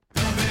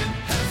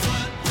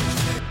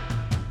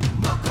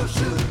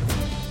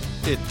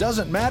It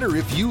doesn't matter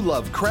if you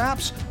love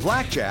craps,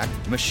 blackjack,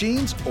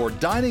 machines, or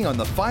dining on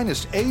the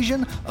finest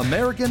Asian,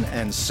 American,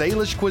 and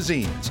Salish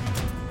cuisines.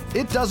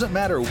 It doesn't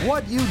matter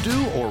what you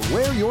do or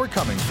where you're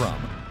coming from.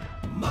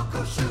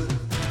 Muckleshoot.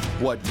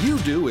 What you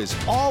do is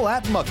all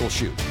at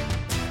Muckleshoot.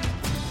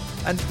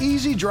 An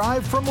easy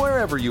drive from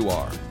wherever you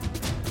are.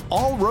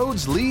 All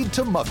roads lead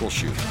to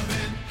Muckleshoot.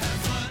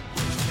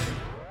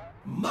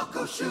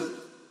 Muckleshoot.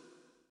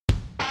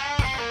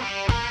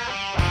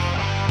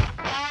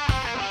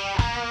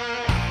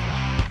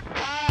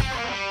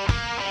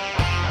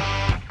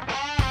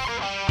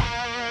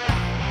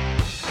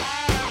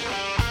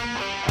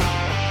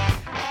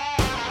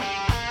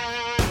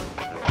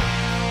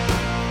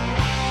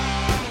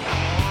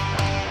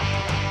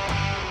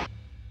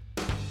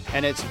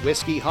 And it's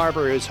Whiskey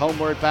Harbor who's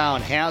homeward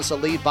bound, has the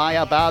lead by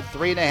about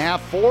 3.5,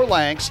 4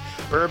 lengths.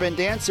 Bourbon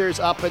Dancers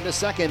up in the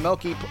second,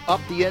 Moki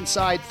up the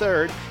inside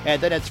third, and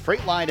then it's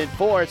Freight in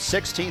fourth,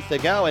 16th to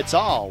go. It's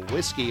all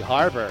Whiskey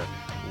Harbor.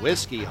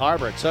 Whiskey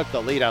Harbor took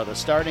the lead out of the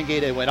starting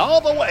gate and went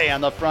all the way on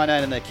the front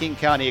end in the King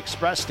County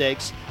Express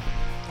Stakes.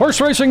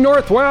 Horse Racing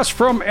Northwest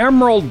from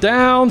Emerald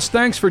Downs.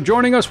 Thanks for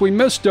joining us. We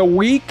missed a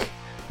week,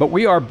 but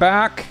we are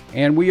back,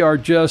 and we are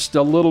just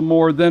a little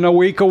more than a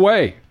week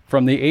away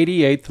from the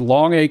 88th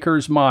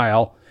Longacres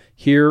Mile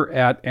here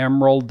at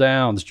Emerald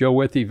Downs. Joe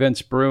Withy,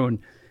 Vince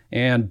Brune,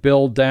 and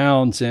Bill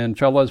Downs. And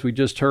fellas, we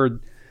just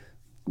heard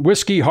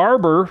Whiskey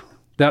Harbor,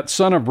 that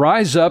son of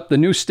Rise Up, the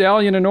new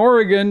stallion in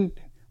Oregon.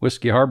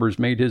 Whiskey Harbor's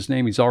made his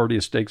name. He's already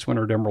a stakes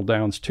winner at Emerald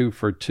Downs, 2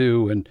 for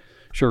 2. And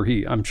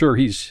I'm sure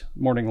he's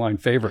morning line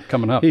favorite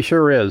coming up. He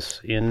sure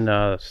is in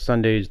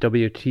Sunday's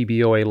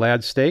WTBOA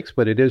Lads Stakes,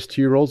 but it is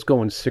 2-year-olds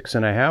going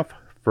 6.5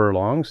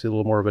 furlongs, a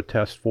little more of a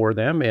test for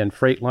them. And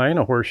Freight,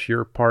 a horse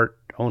you're part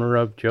owner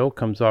of, Joe,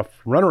 comes off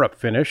runner-up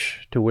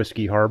finish to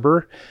Whiskey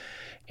Harbor,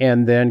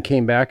 and then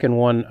came back and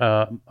won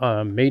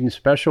maiden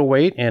special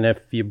weight. And if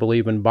you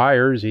believe in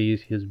buyers,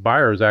 his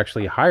buyer is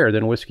actually higher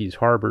than Whiskey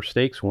Harbor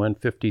stakes win,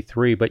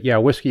 53. But yeah,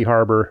 Whiskey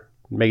Harbor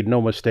made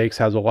no mistakes,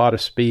 has a lot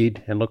of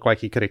speed, and looked like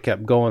he could have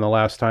kept going the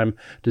last time.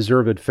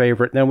 Deserved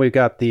favorite. And then we've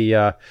got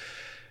the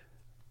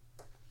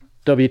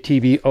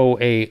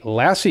WTBOA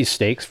Lassies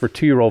Stakes for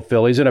 2-year-old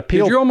fillies. An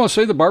appeal. Did you almost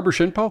say the Barber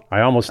Shinpo?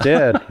 I almost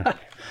did.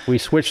 We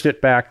switched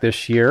it back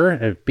this year.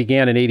 It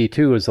began in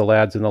 82 as the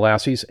Lads and the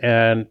Lassies.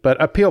 But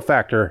appeal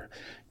factor,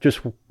 just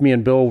me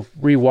and Bill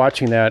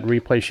rewatching that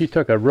replay, she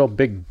took a real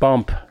big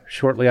bump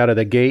shortly out of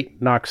the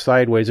gate, knocked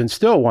sideways, and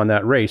still won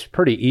that race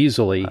pretty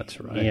easily. That's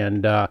right.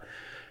 And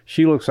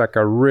she looks like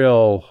a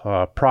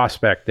real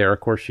prospect there. Of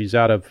course, she's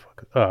out of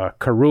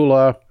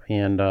Karula.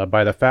 And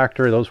by the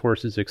factor, those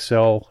horses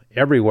excel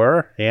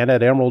everywhere, and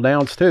at Emerald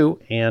Downs too.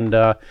 And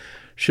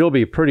she'll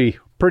be pretty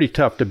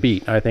tough to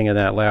beat, I think, in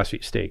that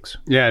Lassie Stakes.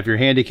 Yeah, if you're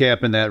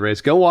handicapping that race,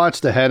 go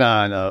watch the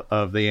head-on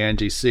of the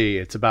Angie C.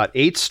 It's about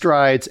 8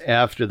 strides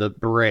after the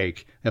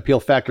break. Appeal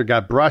factor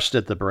got brushed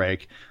at the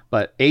break,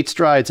 but 8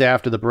 strides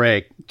after the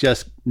break,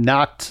 just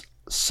knocked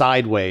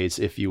sideways,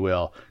 if you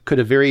will. Could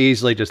have very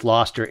easily just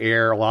lost her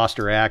air, lost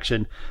her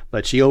action,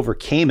 but she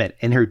overcame it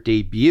in her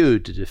debut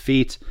to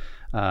defeat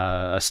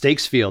a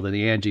stakes field in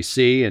the Angie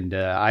C, and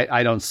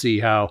I don't see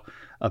how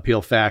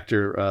appeal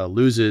factor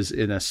loses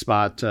in a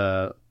spot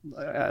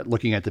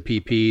looking at the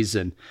PPs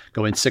and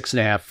going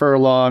 6.5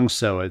 furlongs.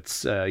 So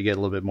it's you get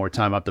a little bit more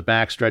time up the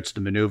backstretch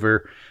to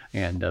maneuver,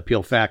 and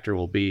appeal factor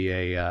will be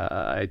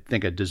I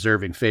think a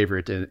deserving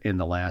favorite in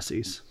the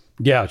Lassies.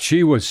 Yeah,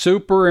 she was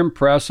super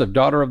impressive.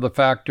 Daughter of the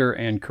Factor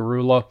and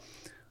Karula.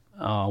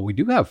 We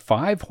do have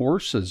 5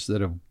 horses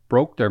that have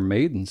broke their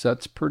maidens.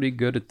 That's pretty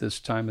good at this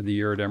time of the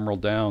year at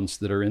Emerald Downs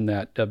that are in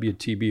that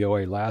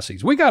WTBOA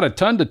Lassies. We got a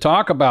ton to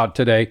talk about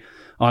today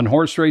on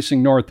Horse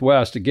Racing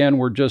Northwest. Again,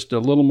 we're just a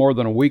little more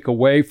than a week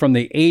away from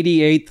the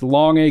 88th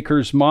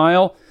Longacres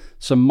Mile.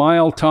 Some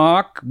mile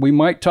talk. We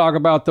might talk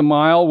about the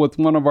mile with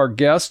one of our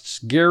guests,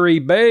 Gary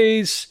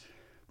Baze,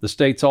 the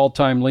state's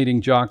all-time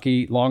leading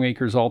jockey,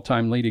 Longacres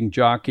all-time leading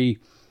jockey,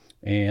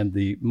 and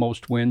the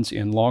most wins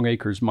in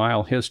Longacres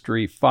Mile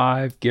history,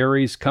 5.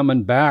 Gary's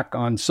coming back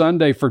on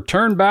Sunday for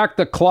Turn Back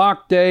the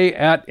Clock Day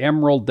at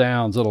Emerald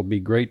Downs. It'll be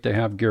great to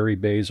have Gary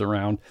Baze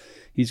around.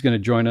 He's going to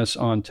join us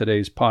on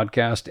today's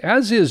podcast,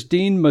 as is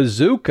Dean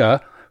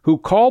Mazzuca, who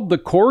called the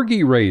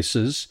Corgi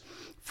races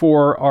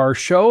for our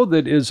show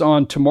that is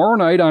on tomorrow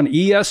night on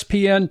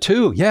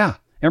ESPN2. Yeah,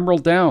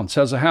 Emerald Downs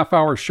has a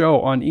half-hour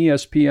show on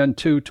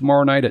ESPN2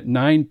 tomorrow night at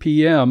 9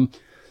 p.m.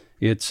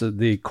 It's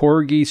the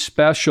Corgi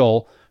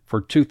special for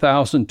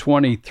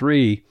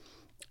 2023,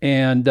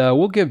 and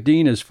we'll give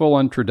Dean his full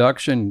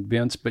introduction,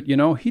 Vince, but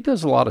he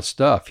does a lot of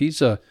stuff.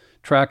 He's a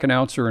track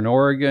announcer in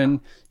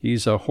Oregon.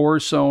 He's a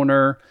horse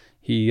owner.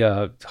 He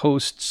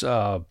hosts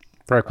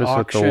Breakfast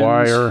auctions. At the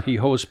Wire. He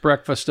hosts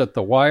Breakfast at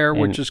the Wire,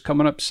 which is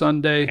coming up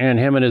Sunday. And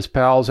him and his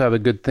pals have a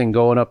good thing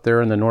going up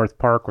there in the North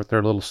Park with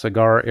their little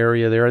cigar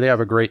area there. They have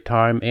a great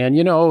time. And,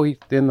 in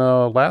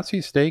the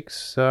Lassie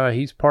Stakes,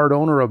 he's part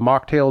owner of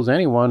Mocktails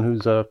Anyone,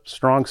 who's a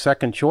strong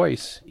second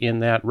choice in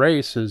that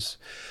race, is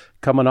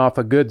coming off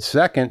a good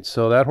second.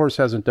 So that horse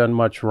hasn't done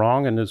much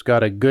wrong and has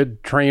got a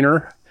good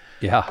trainer.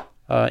 Yeah.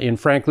 in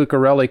Frank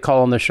Lucarelli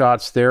calling the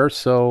shots there.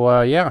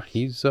 So,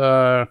 he's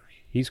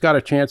got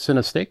a chance in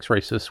a stakes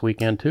race this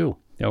weekend, too.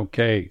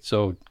 Okay,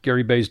 so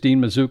Gary Baze, Dean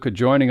Mazzuca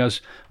joining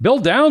us. Bill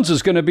Downs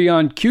is going to be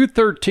on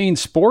Q13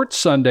 Sports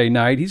Sunday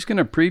night. He's going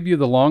to preview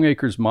the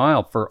Longacres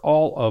Mile for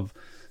all of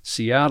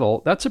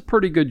Seattle. That's a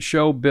pretty good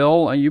show,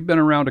 Bill. You've been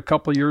around a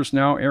couple years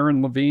now.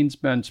 Aaron Levine's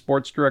been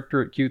sports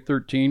director at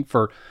Q13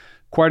 for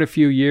quite a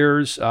few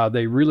years.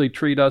 They really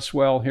treat us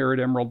well here at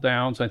Emerald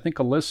Downs. I think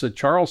Alyssa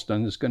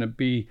Charleston is going to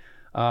be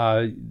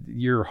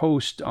your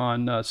host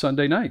on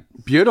Sunday night.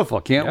 Beautiful.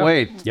 Can't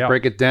wait. Yeah.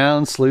 Break it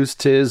down. Sluice,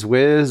 Tiz,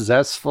 Whiz,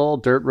 Zestful,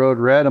 Dirt Road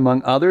Red,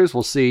 among others.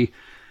 We'll see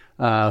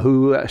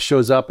who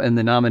shows up in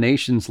the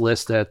nominations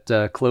list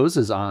that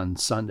closes on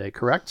Sunday,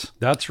 correct?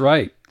 That's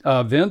right.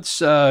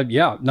 Vince,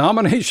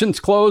 nominations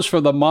close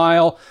for the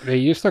mile. They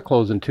used to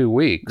close in 2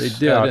 weeks. They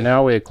did.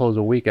 Now we close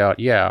a week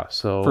out. Yeah.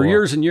 So for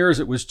years and years,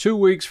 it was 2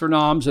 weeks for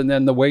noms, and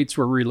then the weights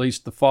were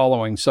released the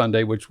following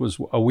Sunday, which was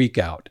a week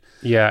out.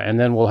 Yeah, and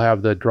then we'll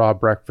have the draw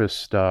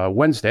breakfast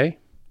Wednesday.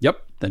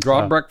 Yep, the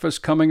draw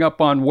breakfast coming up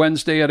on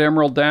Wednesday at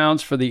Emerald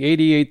Downs for the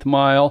 88th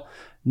mile.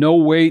 No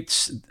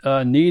weights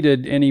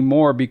needed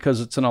anymore because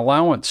it's an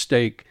allowance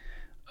stake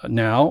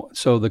now,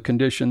 so the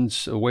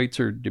conditions, weights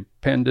are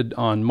dependent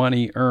on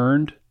money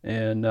earned,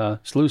 and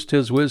Sluice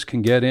Tiz Wiz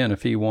can get in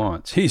if he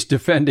wants. He's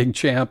defending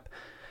champ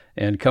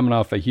and coming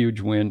off a huge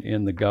win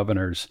in the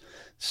Governors.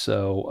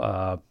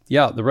 So,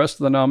 the rest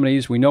of the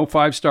nominees, we know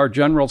 5-Star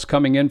General's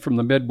coming in from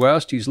the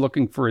Midwest. He's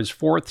looking for his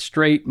 4th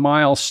straight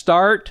mile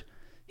start.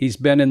 He's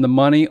been in the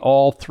money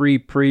all 3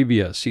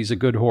 previous. He's a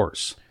good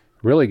horse.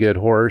 Really good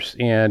horse,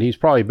 and he's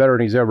probably better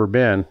than he's ever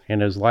been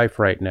in his life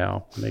right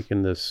now,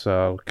 making this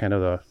kind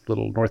of a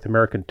little North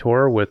American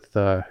tour with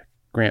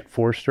Grant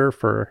Forster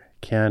for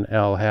Ken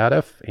L.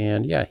 Haddif.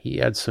 And,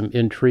 he adds some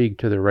intrigue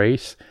to the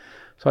race.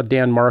 Saw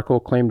Dan Marco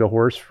claimed a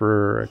horse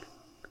for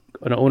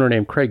an owner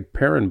named Craig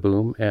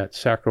Perrenboom at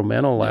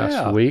Sacramento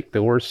last week.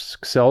 The horse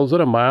excels at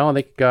a mile. I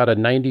think he got a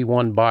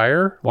 91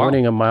 buyer,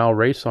 winning a mile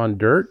race on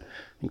dirt.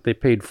 I think they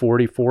paid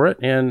 $40 for it,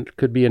 and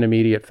could be an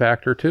immediate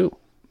factor, too.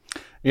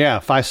 Yeah,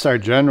 5-Star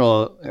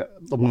General.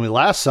 When we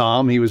last saw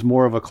him, he was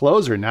more of a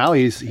closer. Now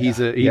he's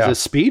a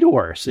speed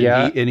horse,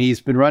 and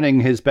he's been running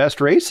his best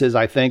races,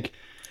 I think,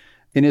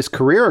 in his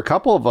career. A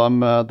couple of them,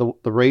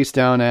 the race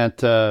down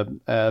at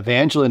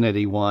Evangeline that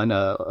he won,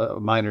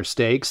 minor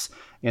stakes,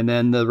 and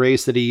then the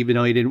race that he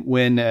didn't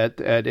win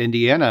at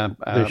Indiana,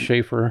 the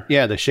Schaefer.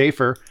 Yeah, the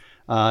Schaefer.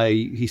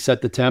 He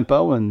set the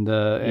tempo and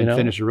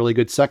finished a really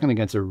good second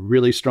against a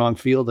really strong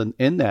field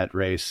in that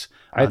race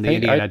on the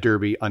Indiana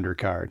Derby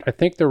undercard. I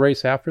think the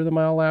race after the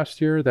mile last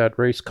year, that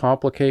race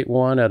Complicate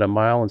one at 1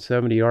 mile and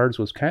 70 yards,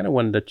 was kind of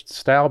when the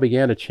style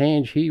began to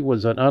change. He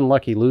was an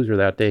unlucky loser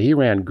that day. He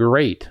ran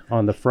great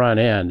on the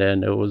front end,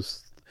 and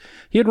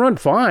he had run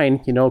fine,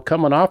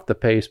 coming off the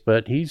pace,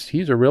 but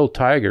he's a real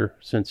tiger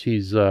since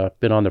he's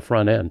been on the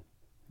front end.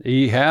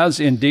 He has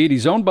indeed.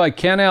 He's owned by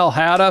Ken L.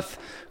 Haddif,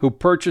 who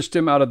purchased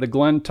him out of the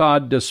Glen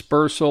Todd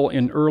dispersal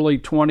in early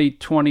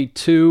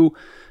 2022.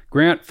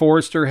 Grant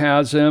Forster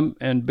has him,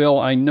 and Bill,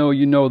 I know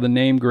you know the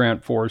name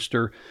Grant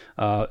Forster.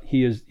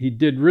 He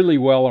did really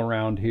well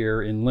around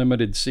here in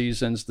limited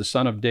seasons. The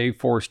son of Dave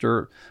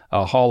Forster,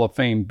 a Hall of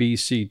Fame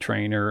BC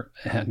trainer,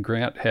 and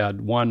Grant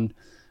had one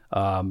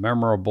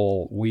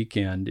memorable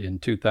weekend in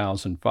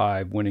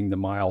 2005, winning the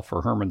mile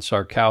for Herman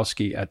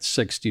Sarkowski at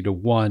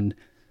 60-1.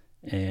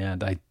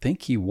 And I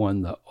think he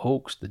won the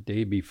Oaks the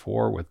day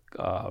before with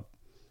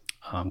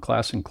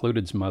Class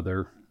Included's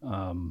mother.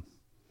 Her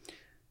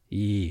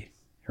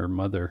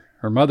mother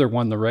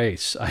won the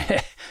race.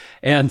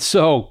 And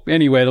so,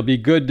 anyway, it'll be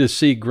good to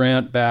see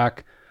Grant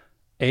back.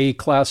 A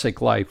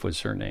Classic Life was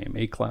her name.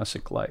 A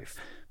Classic Life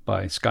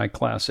by Sky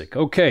Classic.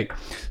 Okay,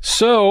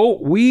 so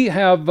we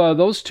have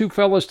those two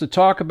fellas to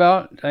talk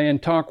about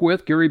and talk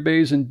with, Gary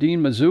Baze and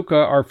Dean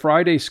Mazzuca. Our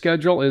Friday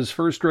schedule is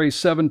first race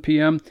 7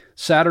 p.m.,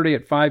 Saturday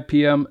at 5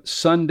 p.m.,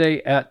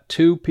 Sunday at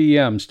 2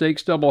 p.m.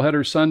 Stakes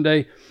doubleheader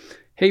Sunday.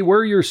 Hey,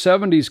 wear your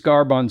 70s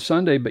garb on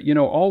Sunday, but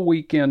all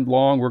weekend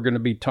long we're going to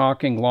be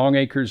talking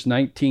Longacres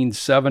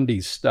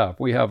 1970s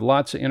stuff. We have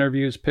lots of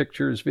interviews,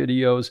 pictures,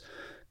 videos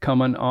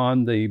coming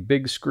on the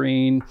big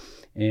screen,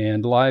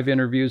 and live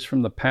interviews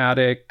from the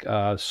paddock.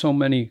 So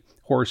many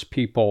horse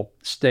people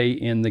stay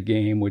in the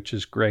game, which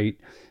is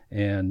great,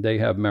 and they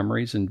have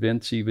memories. And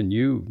Vince, even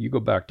you go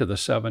back to the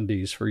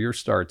 70s for your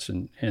starts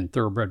in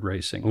thoroughbred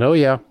racing. Oh,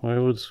 yeah. I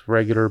was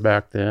regular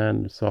back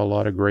then. Saw a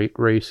lot of great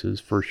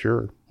races for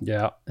sure.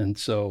 Yeah, and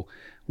so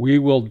we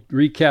will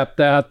recap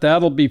that.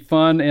 That'll be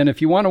fun. And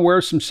if you want to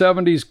wear some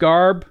 70s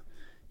garb,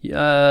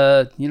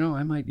 I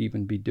might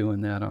even be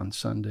doing that on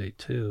Sunday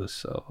too.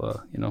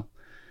 So,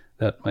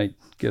 that might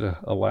get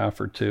a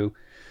laugh or two.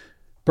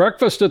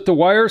 Breakfast at the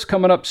Wire's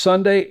coming up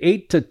Sunday,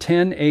 8 to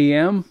 10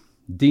 a.m.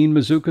 Dean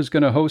Mazzuca's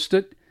going to host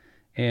it.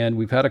 And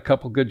we've had a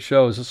couple good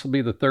shows. This will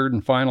be the third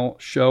and final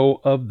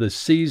show of the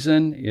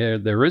season. Yeah,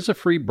 there is a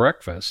free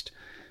breakfast.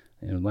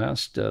 And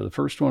the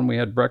first one we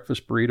had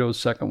breakfast burritos.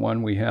 Second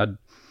one we had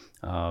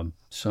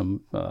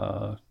some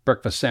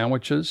breakfast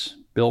sandwiches.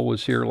 Bill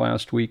was here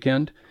last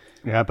weekend.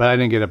 Yeah, but I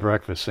didn't get a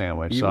breakfast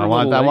sandwich, so I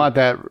want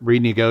that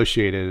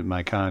renegotiated in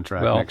my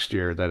contract next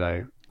year that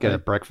I get a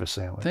breakfast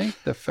sandwich. I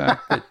think the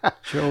fact that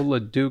Joe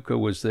LaDuca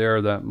was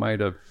there, that might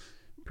have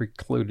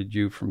precluded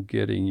you from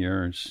getting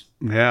yours.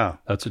 Yeah.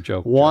 That's a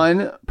joke.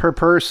 One per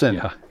person.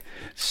 Yeah.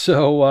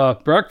 So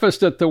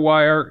breakfast at the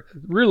Wire,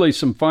 really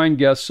some fine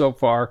guests so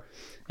far,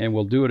 and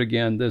we'll do it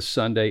again this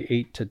Sunday,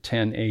 8 to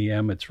 10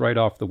 a.m. It's right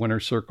off the Winter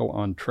Circle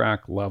on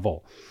track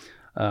level.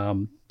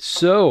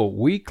 So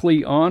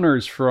weekly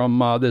honors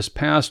from this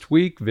past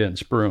week,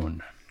 Vince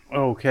Brune.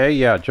 Okay,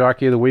 yeah,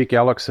 Jockey of the Week,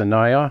 Alex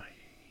Anaya.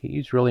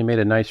 He's really made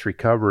a nice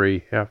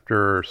recovery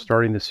after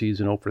starting the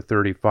season 0 for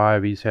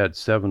 35. He's had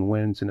 7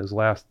 wins in his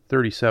last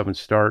 37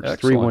 starts,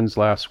 Excellent. 3 wins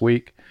last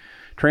week.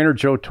 Trainer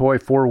Joe Toy,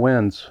 4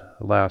 wins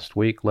last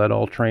week, led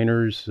all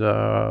trainers,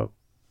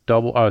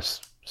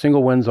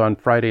 single wins on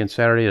Friday and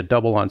Saturday, a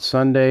double on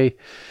Sunday.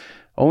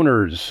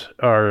 Owners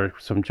are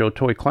some Joe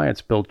Toy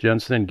clients, Bill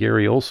Jensen and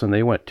Gary Olson.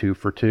 They went 2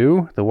 for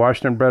 2. The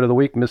Washington Bred of the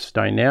Week, Miss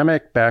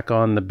Dynamic, back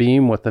on the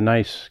beam with a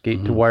nice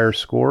gate-to-wire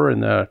score in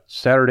the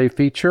Saturday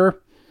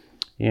feature.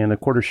 And the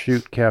Quarter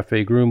Shoot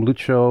Cafe Groom,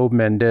 Lucho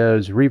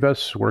Mendez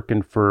Rivas,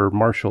 working for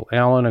Marshall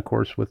Allen, of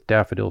course, with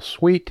Daffodil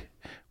Sweet,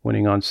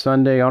 winning on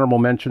Sunday. Honorable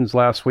mentions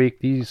last week.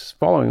 These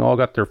following all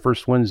got their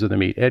first wins of the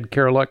meet. Ed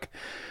Kerlick,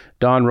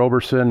 Don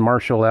Roberson,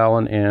 Marshall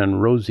Allen,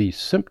 and Rosie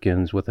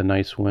Simpkins with a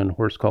nice win.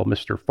 Horse called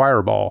Mr.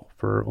 Fireball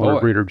for owner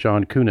breeder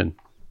John Coonan.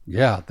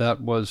 Yeah,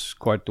 that was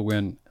quite the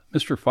win.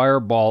 Mr.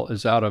 Fireball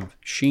is out of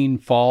Sheen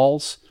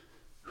Falls,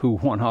 who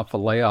won off a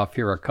layoff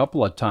here a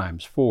couple of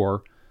times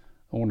for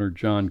owner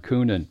John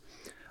Coonan.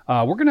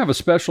 We're going to have a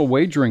special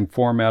wagering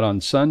format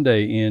on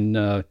Sunday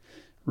in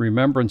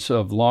remembrance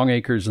of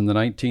Longacres in the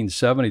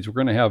 1970s. We're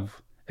going to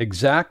have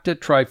exacta,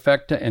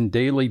 trifecta, and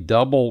daily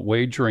double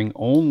wagering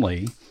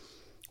only.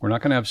 We're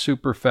not going to have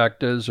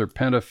superfectas or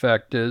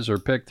pentafectas or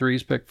pick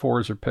 3s, pick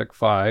 4s, or pick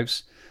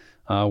 5s.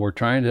 We're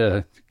trying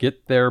to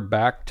get there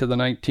back to the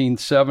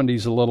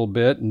 1970s a little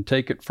bit and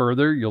take it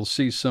further. You'll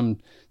see some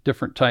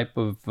different type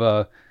of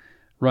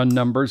run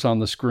numbers on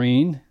the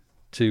screen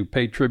to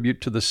pay tribute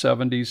to the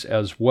 70s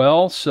as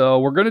well. So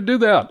we're going to do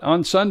that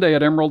on Sunday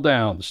at Emerald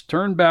Downs.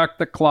 Turn back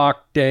the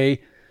clock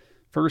day.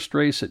 First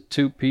race at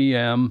 2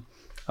 p.m.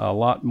 A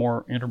lot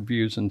more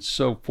interviews and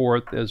so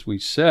forth, as we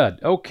said.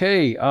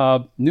 Okay,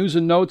 news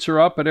and notes are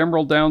up at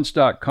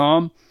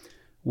emeralddowns.com,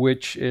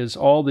 which is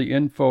all the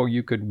info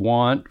you could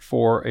want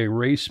for a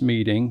race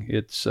meeting.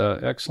 It's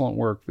excellent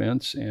work,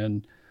 Vince,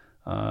 and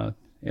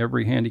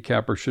every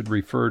handicapper should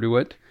refer to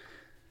it.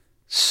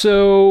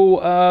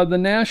 So the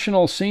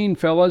national scene,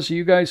 fellas,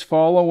 you guys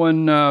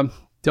following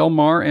Del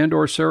Mar and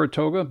or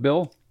Saratoga,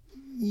 Bill?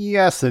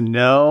 Yes and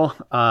no.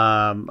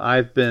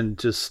 I've been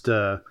just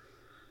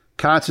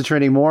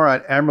concentrating more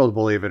on Emerald,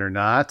 believe it or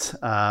not.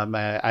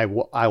 I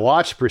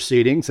watch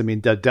proceedings. I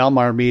mean, the Del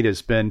Mar meet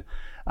has been,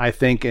 I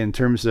think, in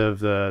terms of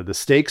the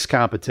stakes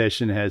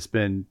competition, has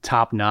been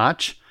top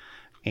notch.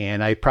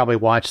 And I probably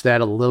watch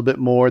that a little bit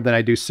more than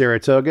I do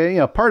Saratoga. You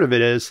know, part of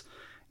it is,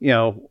 you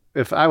know,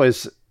 if I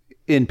was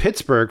in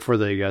Pittsburgh for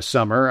the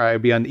summer,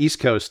 I'd be on East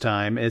Coast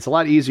time. It's a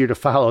lot easier to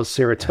follow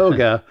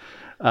Saratoga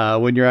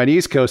when you're on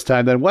East Coast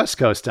time than West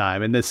Coast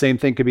time. And the same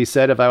thing could be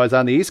said if I was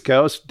on the East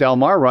Coast. Del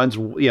Mar runs,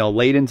 you know,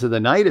 late into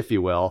the night, if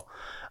you will.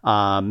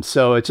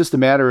 So it's just a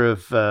matter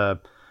of,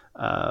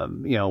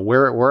 you know,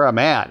 where I'm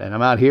at. And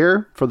I'm out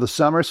here for the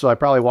summer, so I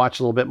probably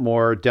watch a little bit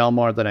more Del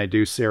Mar than I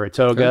do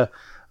Saratoga.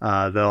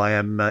 Okay. Though I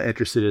am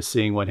interested in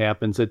seeing what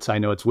happens. I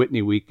know it's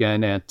Whitney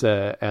weekend at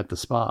the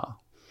spa.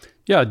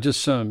 Yeah, just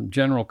some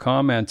general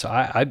comments.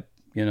 I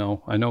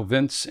know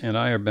Vince and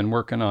I have been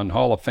working on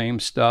Hall of Fame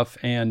stuff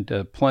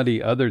and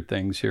plenty other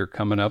things here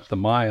coming up, the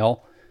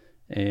mile.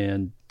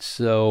 And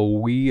so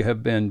we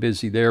have been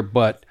busy there.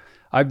 But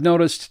I've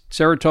noticed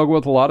Saratoga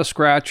with a lot of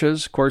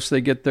scratches. Of course,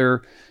 they get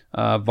their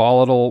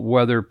volatile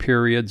weather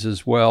periods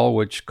as well,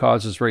 which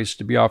causes races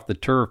to be off the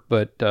turf.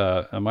 But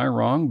am I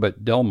wrong?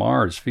 But Del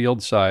Mar's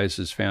field size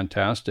is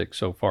fantastic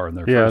so far in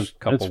their first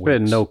couple weeks. It's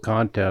been no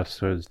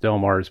contest, as Del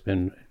Mar's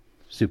been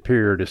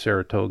superior to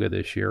Saratoga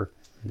this year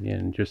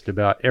in just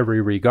about every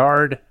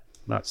regard. I'm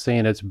not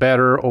saying it's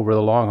better over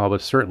the long haul,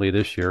 but certainly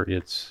this year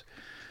it's,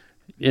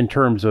 in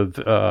terms of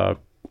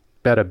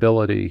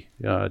bettability,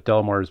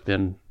 Del Mar has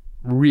been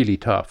really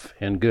tough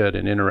and good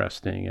and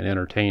interesting and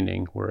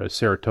entertaining, whereas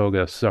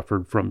Saratoga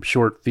suffered from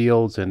short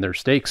fields and their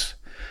stakes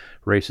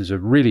races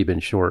have really been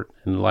short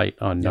and light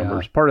on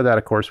numbers. Yeah. Part of that,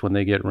 of course, when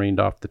they get rained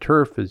off the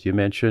turf, as you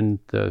mentioned,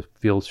 the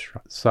field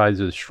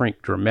sizes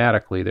shrink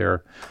dramatically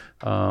there.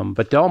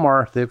 But Del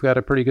Mar, they've got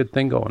a pretty good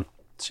thing going.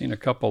 Seen a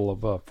couple of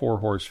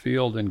 4-horse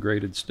field and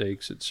graded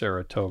stakes at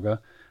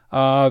Saratoga.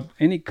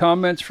 Any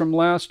comments from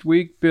last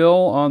week,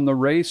 Bill, on the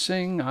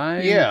racing?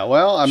 Yeah,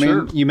 well, I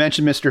mean, you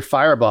mentioned Mr.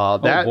 Fireball.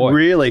 That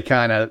really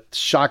kind of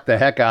shocked the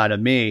heck out of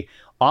me.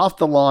 Off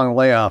the long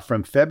layoff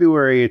from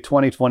February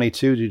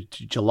 2022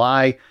 to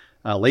July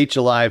Late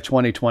July of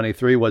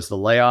 2023 was the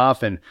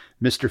layoff, and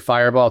Mr.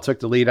 Fireball took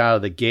the lead out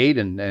of the gate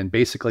and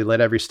basically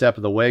led every step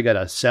of the way. Got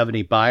a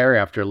 70 buyer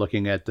after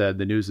looking at the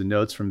news and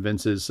notes from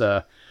Vince's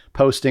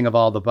posting of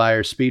all the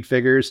buyer speed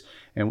figures.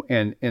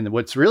 And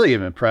what's really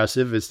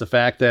impressive is the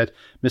fact that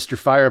Mr.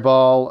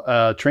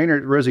 Fireball,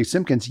 trainer Rosie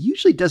Simpkins,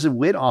 usually doesn't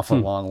win awful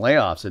long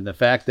layoffs. And the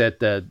fact that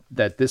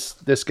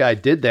this guy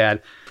did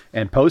that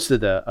and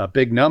posted a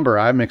big number,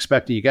 I'm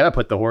expecting you got to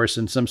put the horse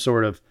in some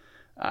sort of,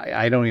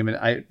 I don't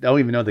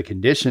even know the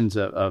conditions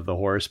of the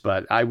horse,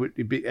 but I would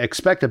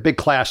expect a big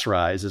class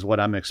rise is what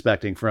I'm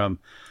expecting from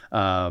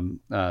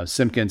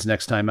Simpkins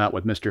next time out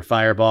with Mr.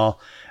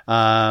 Fireball.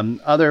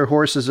 Other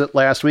horses at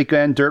last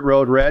weekend, Dirt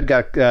Road Red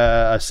got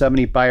a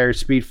 70 buyer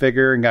speed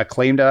figure and got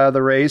claimed out of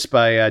the race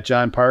by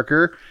John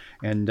Parker.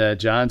 And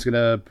John's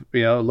going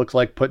to, look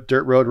like put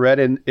Dirt Road Red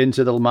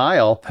into the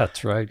mile.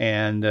 That's right.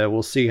 And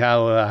we'll see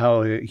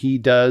how he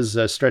does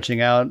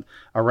stretching out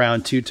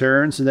around 2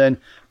 turns. And then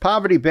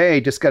Poverty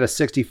Bay just got a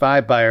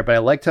 65 buyer, but I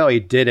liked how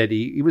he did it.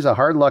 He was a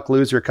hard luck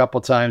loser a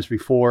couple times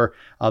before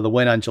the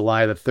win on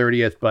July the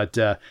 30th,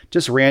 but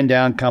just ran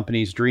down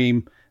Company's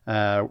Dream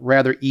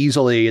rather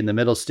easily in the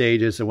middle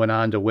stages and went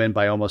on to win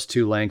by almost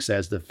 2 lengths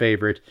as the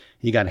favorite.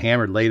 He got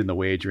hammered late in the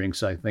wagering,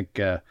 so I think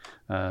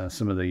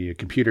some of the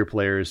computer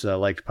players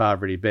liked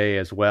Poverty Bay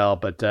as well.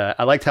 But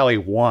I liked how he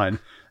won,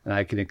 and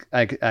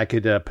I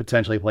could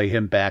potentially play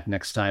him back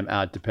next time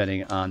out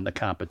depending on the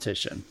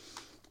competition.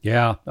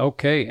 Yeah,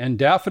 okay. And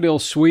Daffodil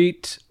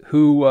Sweet,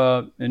 who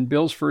in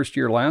Bill's first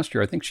year last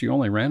year, I think she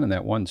only ran in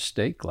that one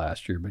stake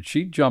last year, but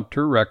she jumped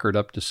her record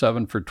up to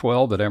 7 for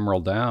 12 at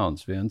Emerald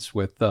Downs, Vince,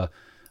 with a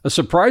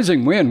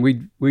surprising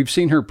win. We've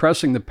seen her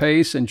pressing the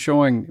pace and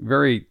showing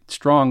very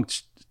strong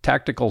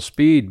tactical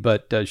speed,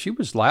 but she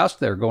was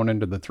last there going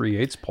into the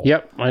 3/8 pole.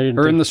 Yep.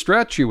 In the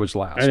stretch, she was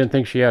last. I didn't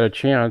think she had a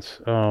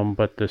chance,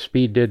 but the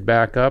speed did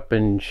back up,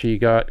 and she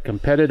got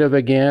competitive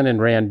again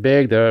and ran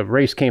big. The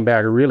race came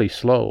back really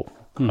slow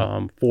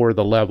for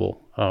the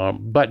level.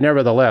 But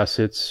nevertheless,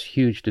 it's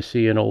huge to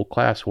see an old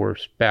class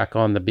horse back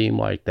on the beam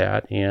like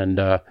that, and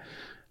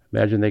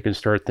imagine they can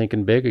start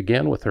thinking big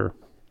again with her.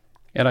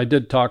 And I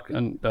did talk,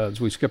 and as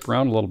we skip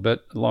around a little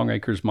bit,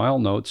 Longacres Mile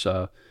notes,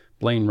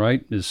 Blaine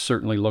Wright is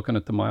certainly looking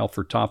at the mile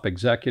for Top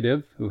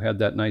Executive, who had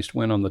that nice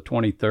win on the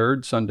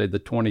 23rd, Sunday the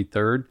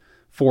 23rd,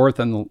 4th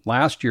in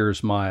last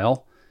year's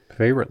mile.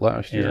 Favorite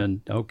last year.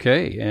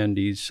 And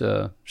he's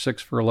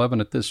 6 for 11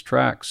 at this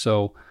track,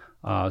 so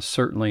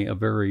certainly a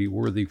very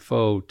worthy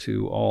foe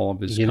to all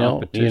of his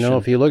competition.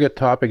 If you look at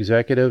Top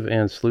Executive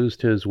and Slews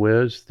to His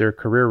Whiz, their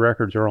career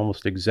records are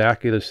almost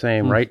exactly the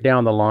same, right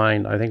down the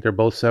line. I think they're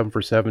both 7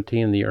 for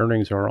 17. The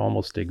earnings are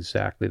almost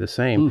exactly the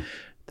same.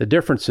 The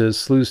difference is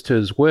Slews to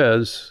His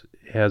Whiz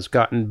has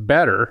gotten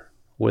better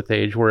with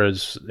age,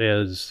 whereas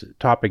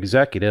Top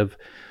Executive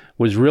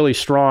was really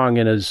strong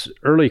in his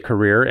early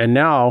career, and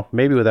now,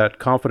 maybe with that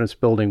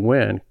confidence-building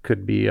win,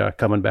 could be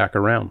coming back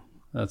around.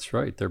 That's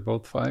right. They're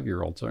both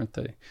 5-year-olds, aren't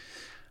they?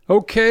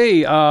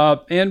 Okay,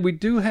 and we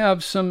do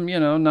have some,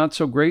 not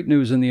so great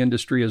news in the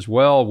industry as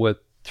well with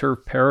Turf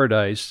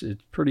Paradise.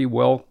 It's pretty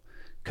well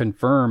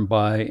confirmed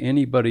by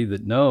anybody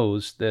that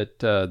knows that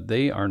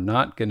they are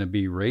not going to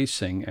be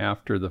racing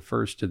after the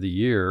first of the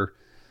year.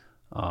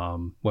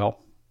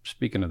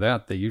 Speaking of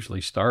that, they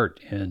usually start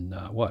in,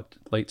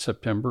 late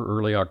September,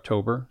 early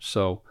October.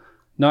 So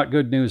not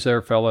good news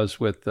there, fellas,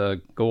 with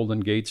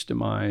Golden Gate's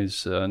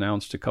demise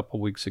announced a couple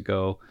weeks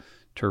ago.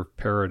 Turf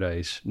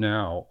Paradise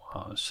now.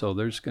 So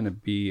there's going to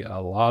be a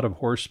lot of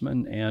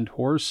horsemen and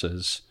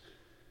horses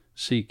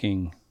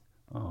seeking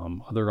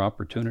other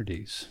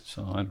opportunities.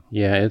 So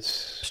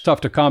it's tough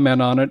to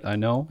comment on it. I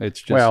know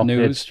it's just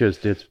news.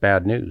 It's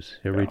bad news.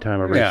 Every time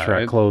a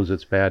racetrack closes,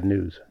 it's bad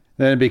news.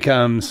 Then it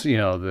becomes,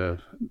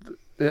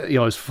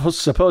 it's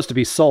supposed to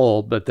be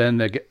sold, but then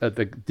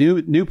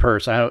the new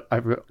person, I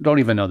don't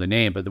even know the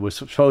name, but it was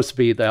supposed to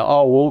be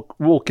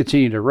we'll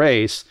continue to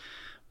race.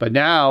 But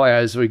now,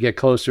 as we get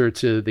closer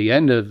to the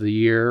end of the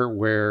year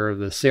where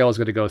the sale is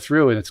going to go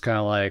through, and it's kind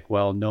of like,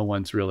 well, no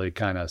one's really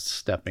kind of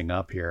stepping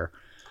up here.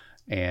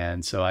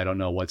 And so I don't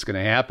know what's going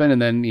to happen.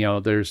 And then,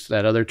 there's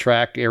that other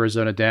track,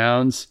 Arizona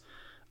Downs,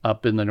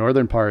 up in the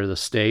northern part of the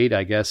state.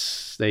 I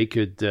guess they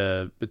could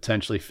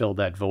potentially fill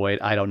that void.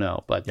 I don't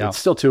know, but it's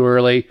still too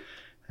early.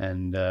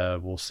 And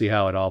we'll see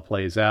how it all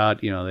plays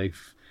out.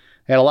 They've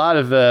had a lot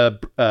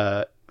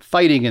of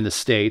fighting in the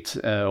state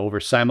over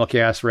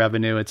simulcast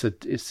revenue. It's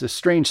a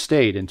strange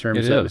state in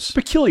terms of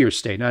peculiar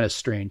state, not as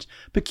strange,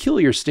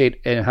 peculiar state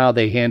in how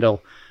they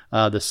handle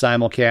the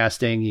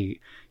simulcasting. You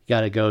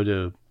got to go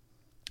to,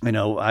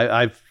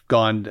 I've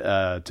gone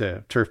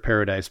to Turf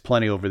Paradise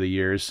plenty over the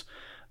years.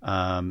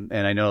 And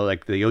I know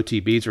like the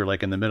OTBs are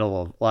like in the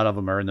middle of, a lot of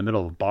them are in the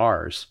middle of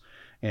bars.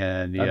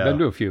 And I've been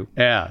to a few.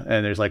 Yeah,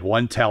 and there's like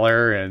one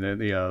teller, and then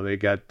they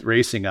got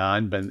racing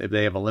on, but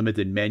they have a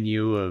limited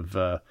menu of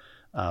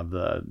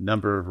the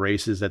number of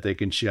races that they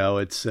can show.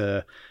 It's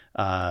a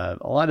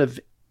lot of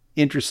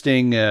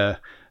interesting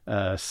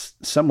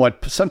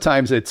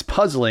sometimes it's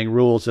puzzling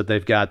rules that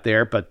they've got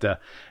there, but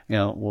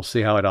we'll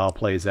see how it all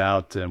plays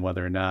out and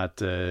whether or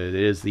not it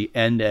is the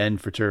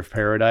end for Turf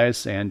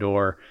Paradise and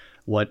or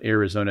what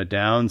Arizona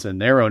Downs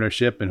and their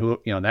ownership and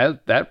who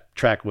that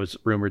track was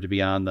rumored to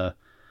be on the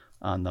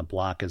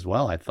block as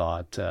well. I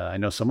thought I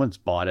know someone's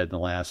bought it in the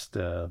last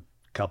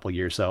couple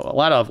years, so a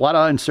lot of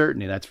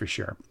uncertainty, that's for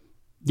sure.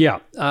 Yeah,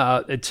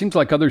 it seems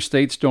like other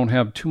states don't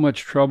have too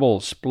much trouble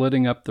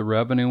splitting up the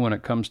revenue when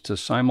it comes to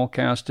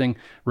simulcasting,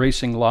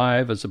 racing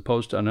live as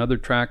opposed to another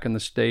track in the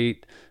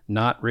state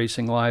not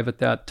racing live at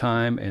that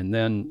time, and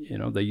then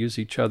they use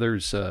each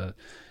other's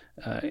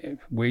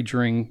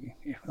wagering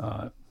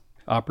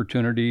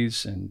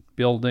opportunities and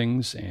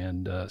buildings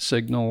and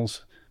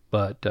signals.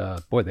 But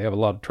boy, they have a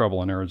lot of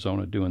trouble in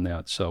Arizona doing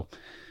that. So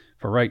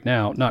for right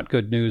now, not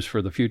good news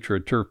for the future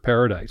of Turf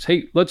Paradise.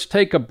 Hey, let's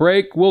take a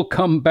break. We'll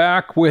come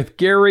back with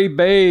Gary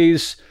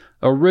Baze,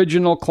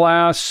 inaugural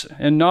class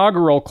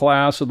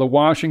of the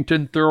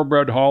Washington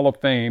Thoroughbred Hall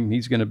of Fame.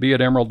 He's going to be at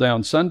Emerald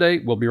Downs Sunday.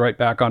 We'll be right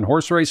back on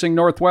Horse Racing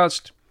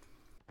Northwest.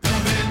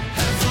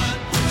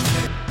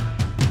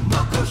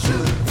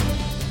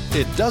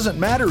 It doesn't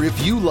matter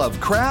if you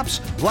love craps,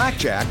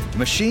 blackjack,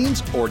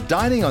 machines, or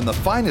dining on the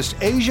finest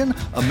Asian,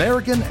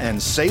 American, and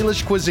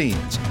Salish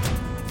cuisines.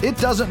 It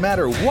doesn't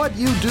matter what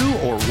you do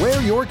or where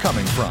you're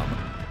coming from.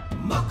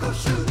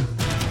 Muckleshoot.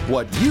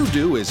 What you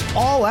do is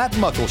all at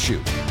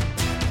Muckleshoot.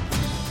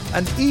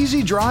 An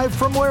easy drive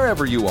from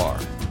wherever you are.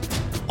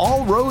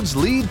 All roads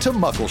lead to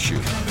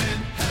Muckleshoot.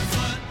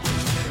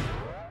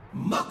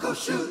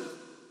 Muckleshoot.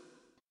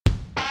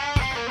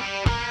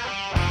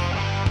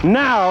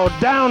 Now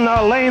down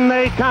the lane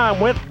they come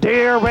with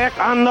Deer Wick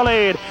on the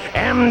lead.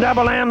 M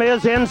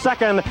is in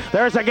second.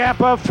 There's a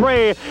gap of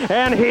 3,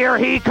 and here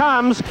he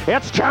comes.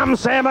 It's Chum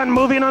Salmon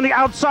moving on the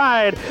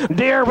outside.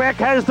 Deer Wick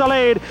has the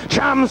lead.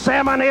 Chum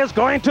Salmon is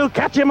going to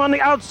catch him on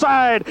the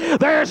outside.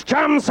 There's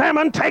Chum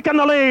Salmon taking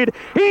the lead.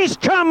 He's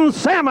Chum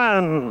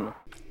Salmon.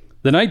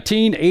 The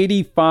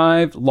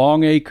 1985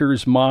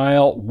 Longacres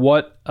Mile.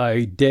 What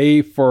a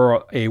day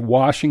for a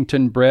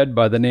Washington bred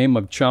by the name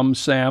of Chum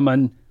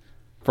Salmon.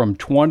 From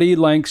 20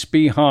 lengths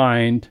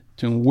behind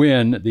to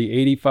win the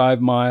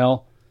 85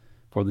 mile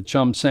for the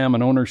Chum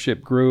Salmon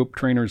ownership group,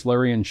 trainers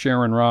Larry and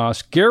Sharon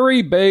Ross.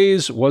 Gary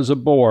Baze was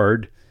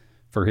aboard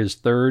for his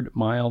 3rd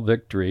mile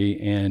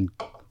victory, and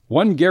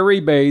one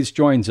Gary Baze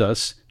joins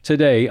us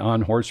today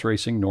on Horse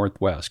Racing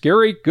Northwest.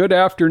 Gary, good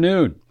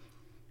afternoon.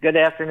 Good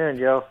afternoon,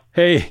 Joe.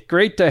 Hey,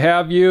 great to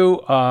have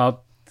you.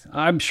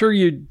 I'm sure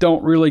you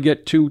don't really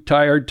get too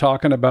tired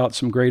talking about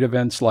some great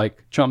events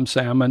like Chum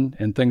Salmon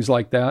and things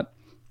like that.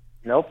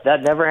 Nope,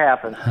 that never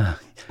happened.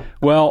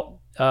 Well,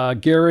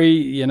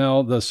 Gary,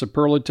 the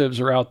superlatives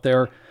are out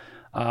there.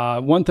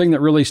 One thing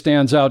that really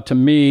stands out to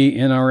me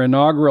in our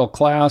inaugural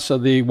class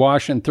of the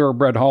Washington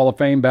Thoroughbred Hall of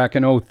Fame back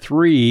in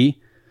 2003,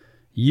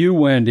 you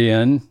went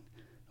in,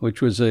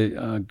 which was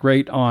a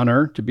great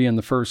honor to be in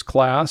the first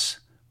class,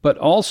 but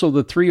also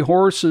the 3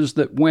 horses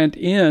that went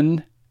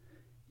in,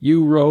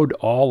 you rode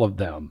all of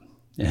them.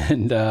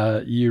 And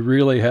you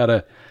really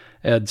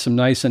had some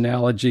nice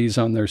analogies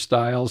on their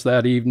styles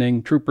that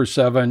evening. Trooper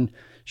 7,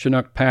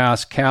 Chinook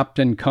Pass,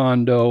 Captain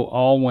Condo,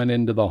 all went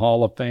into the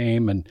Hall of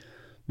Fame. And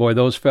boy,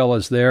 those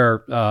fellas there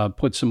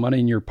put some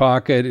money in your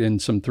pocket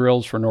and some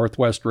thrills for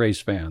Northwest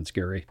race fans,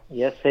 Gary.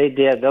 Yes, they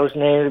did. Those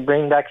names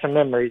bring back some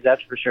memories,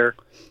 that's for sure.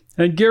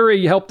 And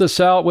Gary helped us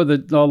out with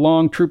a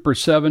long Trooper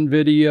 7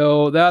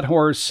 video. That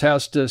horse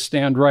has to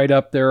stand right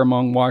up there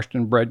among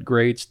Washington bred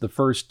greats, the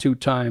first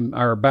 2-time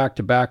or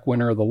back-to-back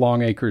winner of the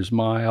Longacres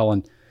Mile.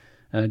 And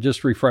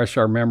just refresh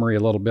our memory a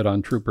little bit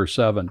on Trooper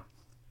 7.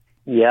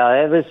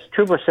 Yeah, it was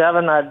Trooper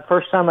 7.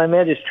 First time I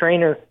met his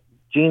trainer,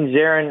 Gene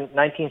Zarin,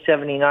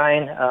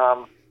 1979,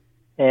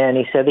 and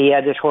he said he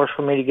had this horse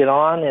for me to get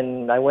on,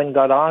 and I went and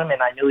got on him,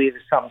 and I knew he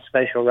was something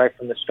special right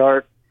from the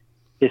start.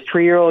 His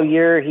 3-year-old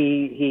year,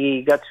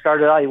 he got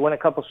started out. He won a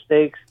couple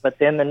stakes, but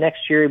then the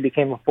next year he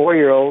became a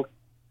 4-year-old,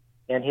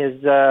 and his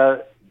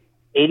 80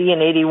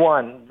 and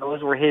 81,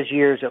 those were his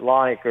years at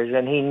Longacres,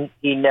 and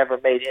he never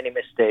made any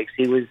mistakes.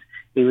 He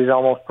was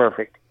almost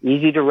perfect.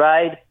 Easy to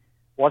ride.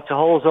 Once the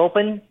hole's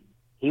open,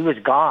 he was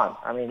gone.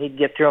 I mean, he'd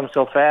get through them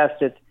so fast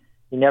that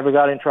he never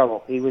got in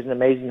trouble. He was an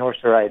amazing horse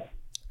to ride.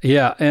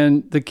 Yeah,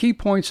 and the key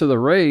points of the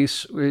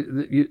race,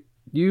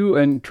 you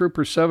and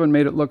Trooper 7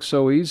 made it look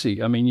so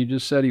easy. I mean, you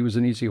just said he was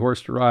an easy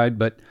horse to ride,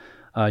 but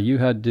you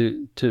had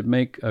to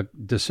make a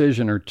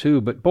decision or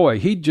two. But boy,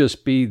 he'd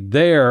just be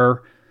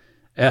there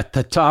at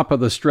the top of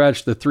the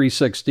stretch, the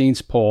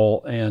 3/16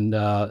 pole, and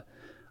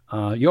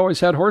you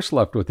always had horse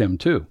left with him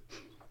too.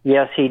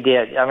 Yes, he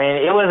did. I mean,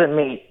 it wasn't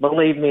me.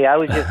 Believe me, I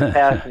was just a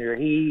passenger.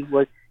 He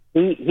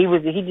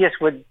just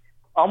would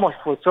almost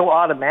was so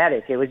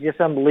automatic. It was just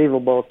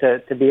unbelievable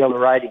to be able to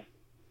ride him.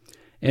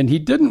 And he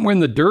didn't win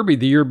the Derby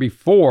the year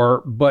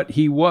before, but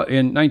he was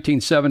in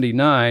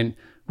 1979.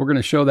 We're going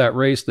to show that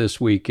race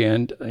this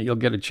weekend. You'll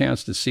get a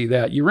chance to see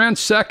that. You ran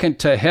second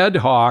to Head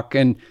Hawk,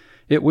 and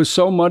It was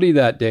so muddy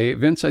that day.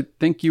 Vince, I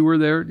think you were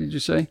there, did you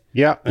say?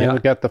 Yeah, and we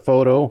got the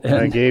photo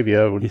I gave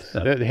you.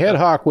 Head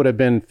Hawk would have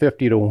been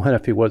 50-1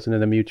 if he wasn't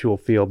in the mutual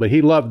field, but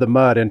he loved the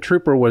mud, and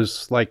Trooper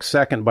was like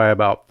second by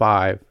about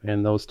 5,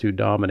 and those two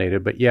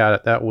dominated. But yeah,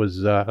 that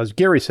was, as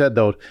Gary said,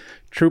 though,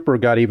 Trooper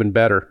got even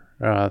better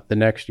the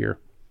next year.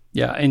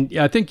 Yeah, and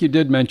I think you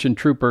did mention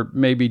Trooper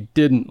maybe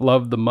didn't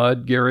love the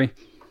mud, Gary.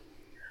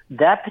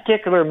 That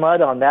particular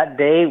mud on that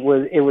day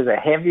was a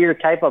heavier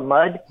type of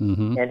mud,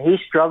 and he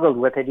struggled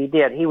with it. He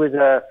did. He was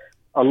a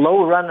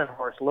low running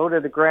horse, low to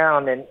the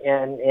ground,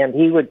 and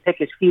he would pick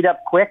his feet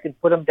up quick and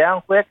put them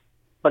down quick,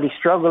 but he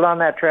struggled on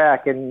that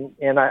track. And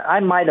I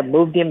might have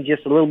moved him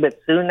just a little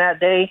bit soon that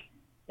day,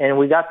 and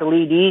we got the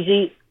lead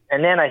easy.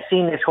 And then I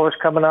seen this horse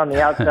coming on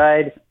the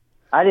outside.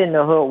 I didn't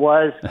know who it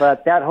was,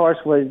 but that horse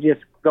was just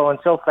going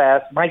so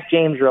fast. Mike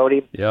James rode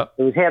him. Yep.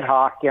 It was Head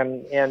Hawk,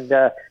 and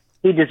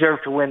he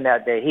deserved to win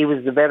that day. He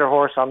was the better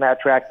horse on that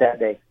track that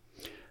day.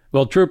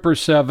 Well, Trooper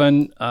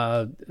 7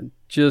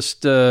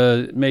 just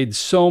made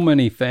so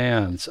many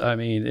fans. I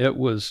mean,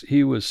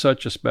 he was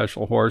such a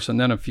special horse.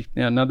 And then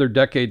another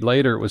decade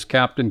later, it was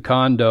Captain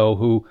Kondo,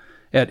 who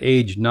at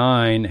age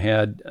 9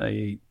 had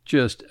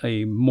just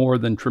a more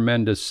than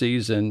tremendous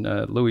season.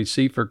 Louis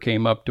Seifer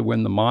came up to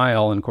win the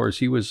mile, and of course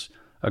he was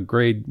a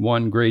grade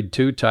 1, grade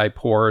 2 type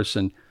horse,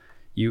 and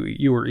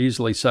you were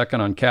easily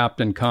second on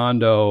Captain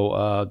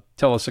Kondo.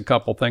 Tell us a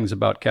couple things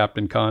about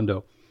Captain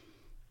Kondo.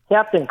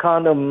 Captain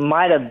Kondo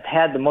might have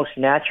had the most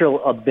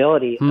natural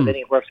ability of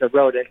any horse I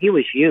rode, and he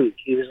was huge.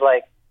 He was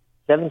like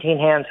 17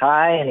 hands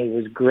high, and he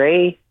was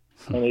gray,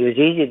 and he was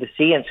easy to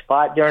see and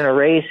spot during a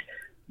race,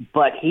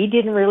 but he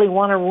didn't really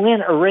want to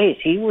win a race.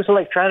 He was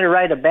like trying to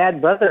ride a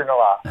bad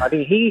brother-in-law. I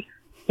mean,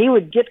 he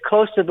would get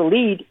close to the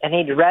lead, and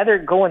he'd rather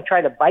go and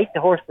try to bite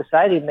the horse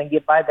beside him than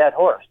get by that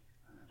horse.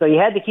 So you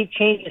had to keep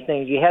changing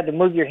things. You had to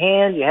move your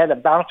hand. You had to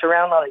bounce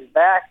around on his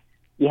back.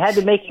 You had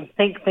to make him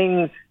think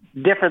things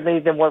differently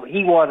than what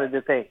he wanted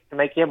to think to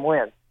make him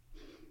win.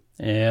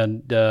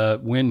 And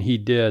when he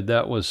did,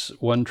 that was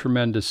one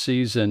tremendous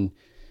season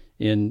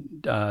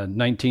in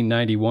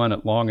 1991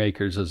 at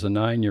Longacres as a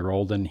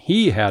 9-year-old, and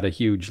he had a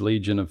huge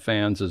legion of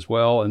fans as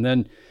well. And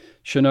then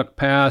Chinook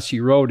Pass,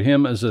 you rode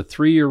him as a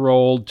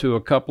 3-year-old to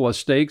a couple of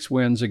stakes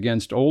wins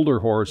against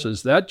older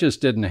horses. That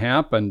just didn't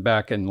happen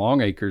back in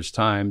Longacres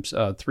times.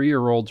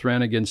 3-year-olds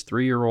ran against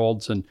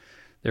 3-year-olds, and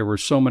there were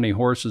so many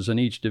horses in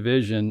each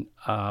division.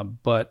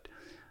 But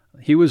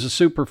he was a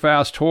super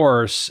fast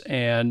horse,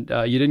 and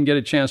you didn't get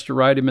a chance to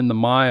ride him in the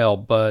mile.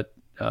 But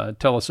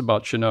tell us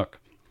about Chinook.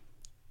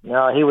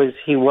 No, he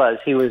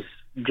was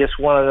just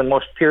one of the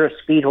most purest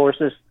speed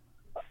horses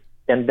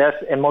and best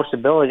and most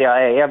ability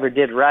I ever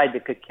did ride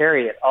that could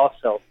carry it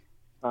also.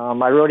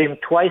 I rode him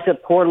twice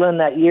at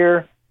Portland that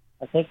year.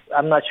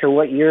 I'm not sure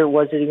what year it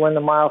was that he won the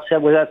mile.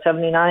 Was that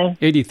 79?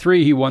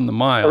 83 he won the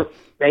mile.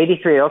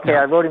 83, okay.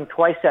 Yeah. I rode him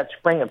twice that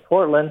spring at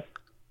Portland.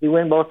 He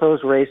won both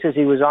those races.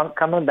 He was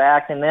coming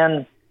back. And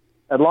then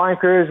at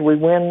Longacres,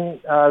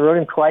 rode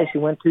him twice. He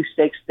won 2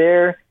 stakes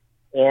there.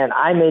 And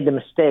I made the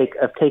mistake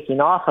of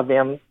taking off of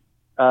him.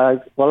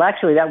 Well,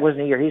 actually, that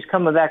wasn't a year. He's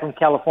coming back from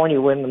California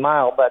to win the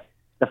mile, but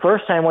the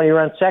first time when he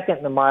ran second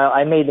in the mile,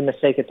 I made the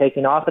mistake of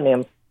taking off on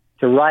him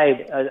to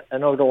ride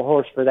an older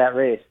horse for that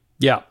race.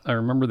 Yeah, I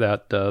remember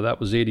that. That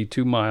was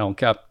 82 mile.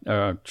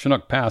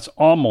 Chinook Pass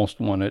almost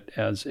won it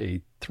as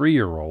a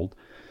 3-year-old.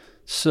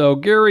 So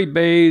Gary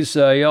Baze,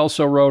 he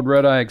also rode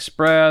Red Eye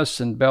Express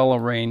and Bella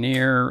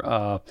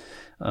Rainier.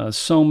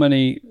 So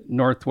many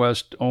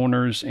Northwest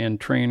owners and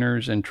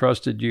trainers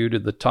entrusted you to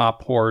the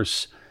top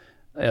horse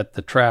at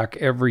the track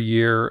every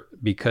year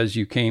because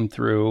you came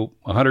through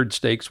 100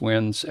 stakes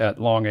wins at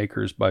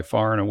Longacres, by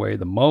far and away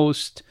the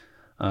most.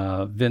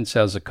 Vince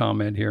has a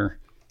comment here.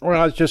 Well,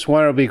 I just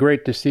wanted to be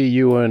great to see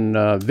you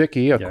and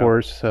Vicky. Of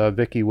course,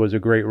 Vicky was a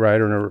great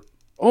rider in her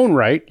own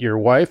right, your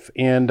wife.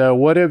 And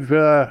what have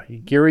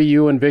Gary,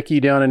 you and Vicky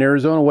down in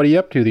Arizona, what are you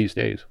up to these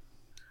days?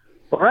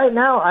 Well, right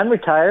now I'm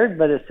retired,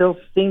 but it still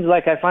seems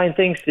like I find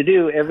things to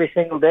do every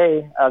single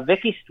day.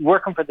 Vicky's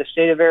working for the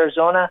state of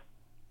Arizona.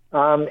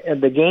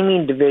 The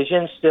gaming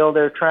division, still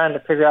they're trying to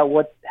figure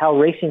out how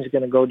racing is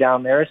going to go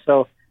down there.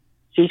 So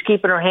she's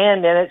keeping her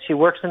hand in it. She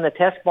works in the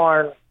test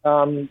barn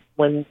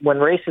when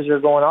races are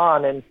going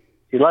on, and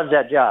she loves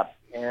that job.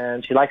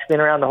 And she likes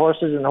being around the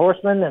horses and the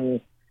horsemen,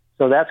 and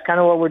so that's kind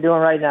of what we're doing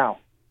right now.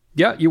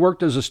 Yeah, you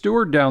worked as a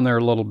steward down there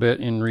a little bit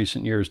in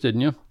recent years,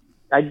 didn't you?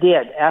 I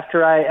did.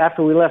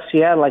 After we left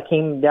Seattle, I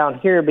came down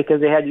here because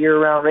they had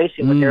year-round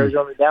racing with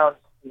Arizona Downs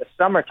in the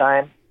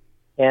summertime.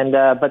 And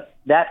but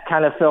that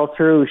kind of fell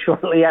through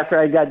shortly after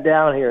I got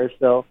down here.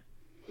 So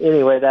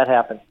anyway, that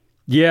happened.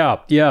 Yeah.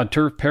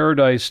 Turf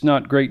Paradise,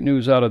 not great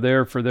news out of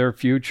there for their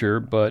future,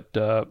 but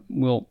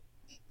we'll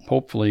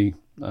hopefully.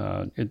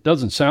 It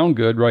doesn't sound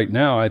good right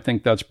now. I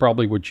think that's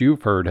probably what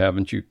you've heard,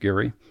 haven't you,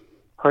 Gary?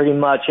 Pretty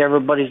much.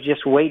 Everybody's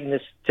just waiting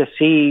to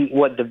see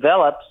what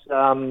develops.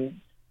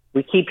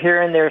 We keep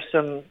hearing there's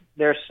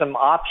some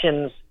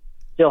options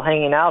still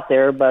hanging out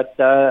there, but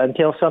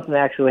until something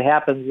actually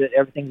happens,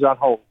 everything's on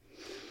hold.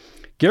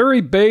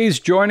 Gary Baze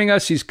joining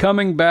us. He's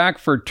coming back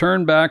for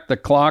Turn Back the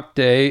Clock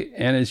Day.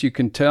 And as you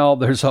can tell,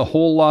 there's a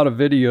whole lot of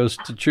videos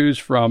to choose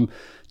from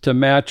to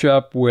match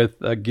up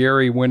with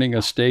Gary winning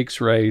a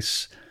stakes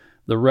race,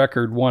 the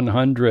record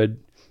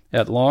 100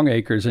 at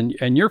Longacres.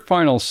 And your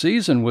final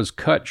season was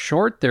cut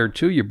short there,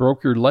 too. You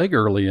broke your leg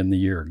early in the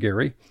year,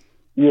 Gary.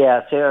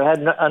 Yeah, so I had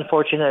an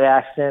unfortunate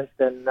accident,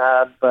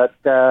 but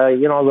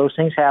those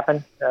things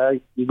happen.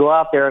 You go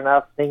out there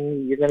enough,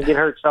 you're going to get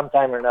hurt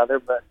sometime or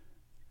another. But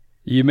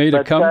you made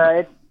a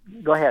comeback.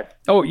 Go ahead.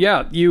 Oh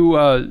yeah,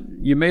 you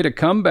made a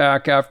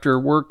comeback after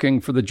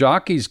working for the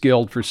Jockeys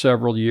Guild for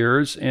several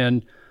years,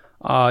 and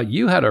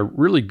you had a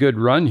really good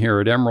run here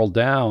at Emerald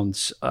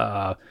Downs.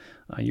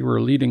 You were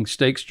a leading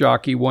stakes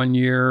jockey one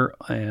year,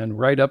 and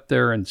right up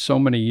there in so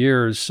many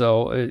years.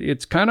 So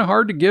it's kind of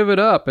hard to give it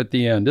up at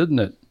the end, isn't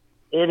it?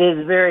 It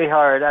is very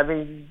hard. I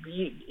mean,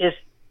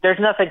 there's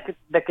nothing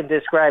that can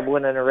describe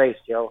winning a race,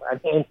 Joe. I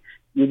mean,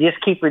 you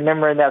just keep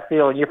remembering that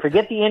field. You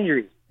forget the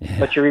injuries,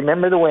 but you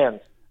remember the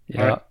wins.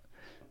 Yeah.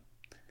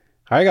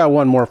 I got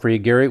one more for you,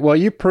 Gary. Well,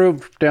 you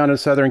proved down in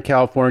Southern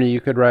California you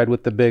could ride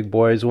with the big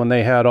boys when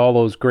they had all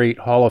those great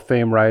Hall of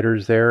Fame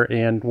riders there.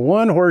 And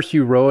one horse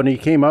you rode, and he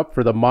came up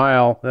for the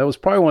mile. That was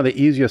probably one of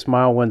the easiest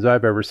mile wins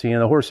I've ever seen.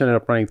 The horse ended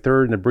up running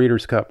third in the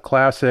Breeders' Cup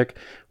Classic.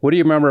 What do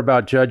you remember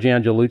about Judge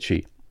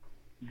Angelucci?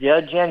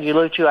 Judge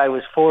Angelucci, I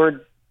was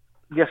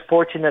just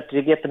fortunate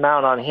to get the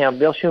mount on him.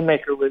 Bill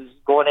Shoemaker was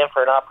going in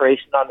for an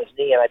operation on his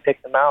knee, and I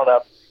picked the mount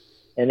up.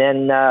 And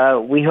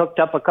then we hooked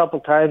up a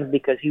couple times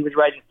because he was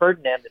riding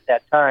Ferdinand at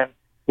that time,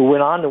 who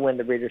went on to win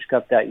the Breeders'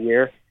 Cup that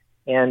year.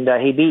 And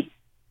he beat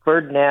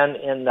Ferdinand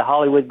in the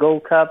Hollywood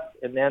Gold Cup.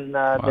 And then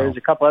there's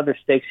a couple other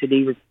stakes that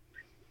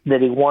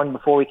he won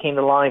before we came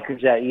to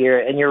Longacres that year.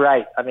 And you're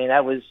right. I mean,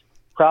 that was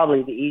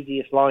probably the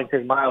easiest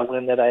Longacres mile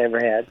win that I ever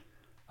had.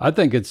 I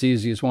think it's the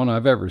easiest one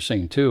I've ever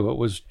seen, too. It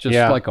was just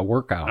like a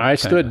workout. I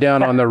stood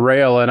down on the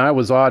rail, and I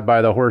was awed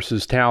by the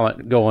horse's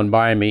talent going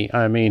by me.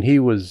 I mean,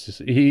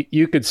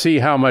 you could see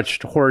how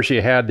much horse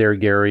you had there,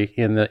 Gary,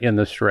 in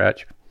the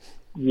stretch.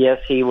 Yes,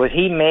 he was.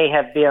 He may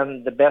have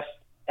been the best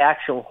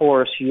actual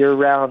horse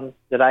year-round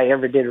that I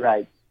ever did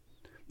ride.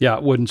 Yeah,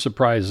 it wouldn't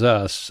surprise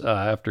us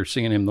after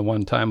seeing him the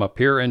one time up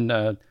here.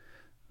 And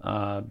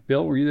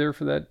Bill, were you there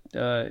for that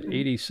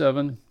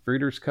 87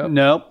 Breeders' Cup?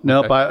 Nope.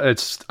 Okay.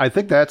 I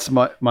think that's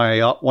my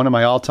one of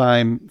my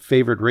all-time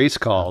favorite race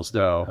calls,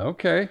 though.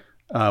 Okay.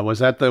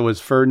 Was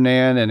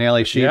Ferdinand and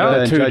Ali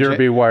Shiva and two Judge,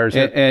 Derby wires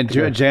and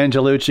Judge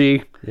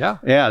Angelucci. Yeah.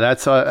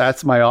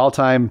 That's my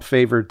all-time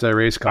favorite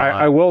race call.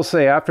 I will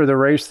say after the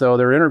race, though,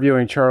 they're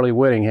interviewing Charlie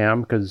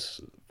Whittingham because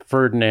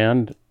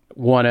Ferdinand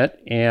won it,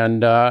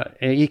 and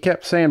he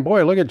kept saying,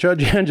 boy, look at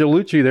Judge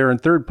Angelucci there in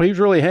third. He's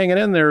really hanging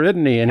in there,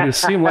 isn't he? And it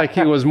seemed like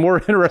he was more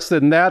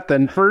interested in that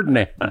than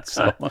Ferdinand.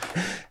 So.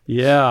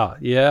 Yeah.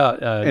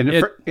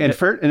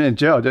 And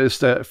Joe,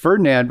 just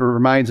Ferdinand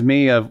reminds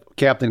me of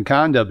Captain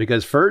Condo,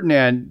 because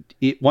Ferdinand,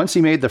 once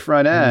he made the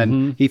front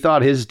end, he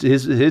thought his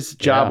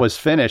job was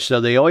finished.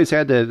 So they always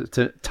had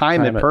to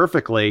time it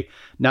perfectly,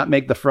 not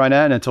make the front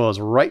end until it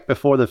was right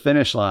before the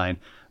finish line.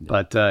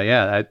 But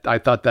I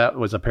thought that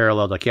was a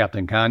parallel to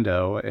Captain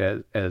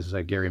Condo, as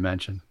Gary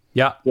mentioned.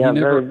 Yeah,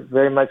 very,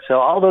 very much so.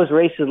 All those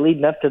races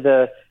leading up to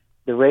the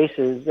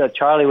races,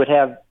 Charlie would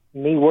have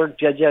me work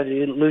Judge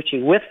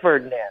Angelucci with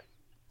Ferdinand,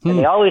 and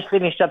they always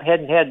finished up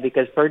head and head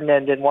because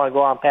Ferdinand didn't want to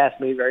go on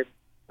past me very,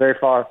 very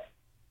far.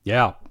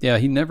 Yeah,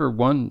 he never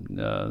won.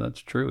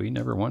 That's true. He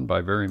never won by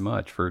very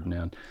much,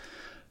 Ferdinand.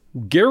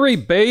 Gary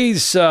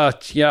Baze,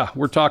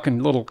 we're talking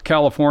a little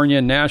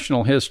California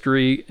national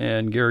history,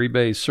 and Gary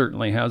Baze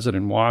certainly has it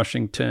in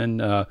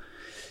Washington.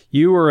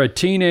 You were a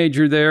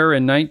teenager there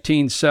in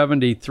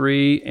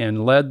 1973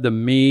 and led the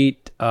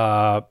meet.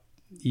 I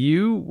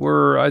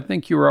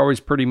think you were always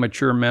pretty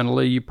mature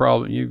mentally.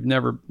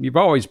 You've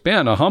always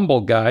been a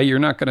humble guy. You're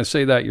not going to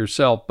say that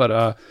yourself,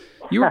 but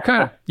you were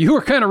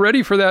kind of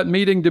ready for that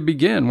meeting to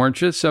begin,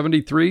 weren't you?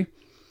 73.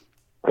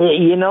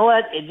 You know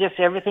what?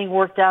 Everything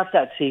worked out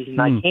that season.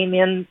 I came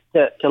in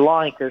to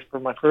Longacres for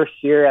my first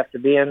year after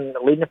being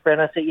a leading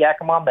apprentice at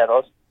Yakima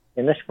Meadows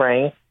in the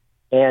spring,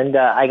 and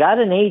I got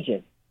an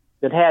agent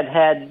that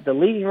had the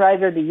leading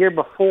rider the year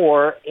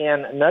before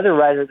and another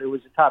rider that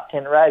was a top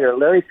 10 rider,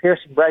 Larry Pierce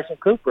and Bryson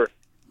Cooper.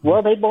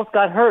 Well, they both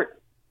got hurt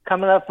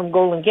coming up from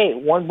Golden Gate.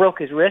 One broke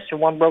his wrist and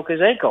one broke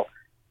his ankle.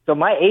 So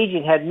my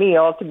agent had me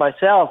all to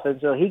myself, and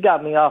so he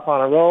got me off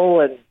on a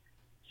roll, and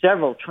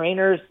several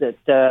trainers that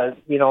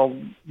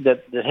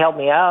helped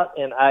me out,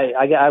 and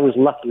I was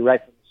lucky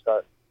right from the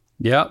start.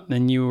 Yeah,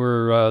 and you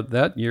were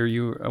that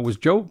year. Was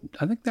Joe?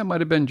 I think that might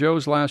have been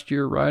Joe's last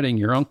year riding.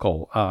 Your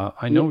uncle,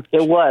 I know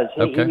it was.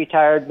 Okay. He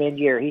retired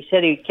mid-year. He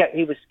said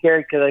he was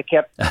scared because I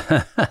kept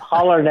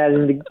hollering at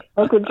him,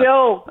 Uncle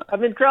Joe,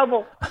 I'm in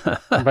trouble.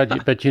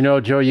 But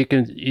Joe,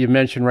 you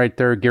mentioned right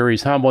there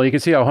Gary's humble. You can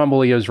see how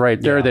humble he is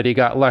right there. That he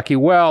got lucky.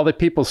 Well, the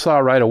people saw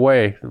right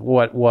away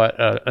what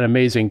an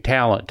amazing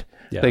talent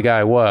the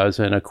guy was,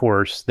 and of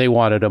course they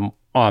wanted him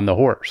on the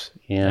horse,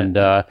 and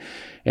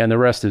the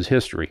rest is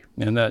history.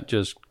 And that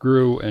just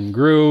grew and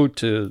grew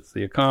to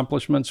the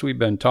accomplishments we've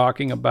been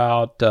talking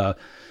about.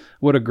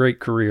 What a great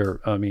career.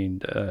 I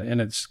mean,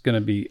 and it's going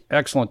to be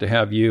excellent to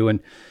have you. And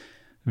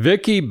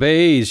Vicky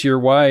Baze, your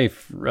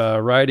wife,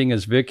 riding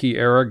as Vicky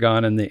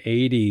Aragon in the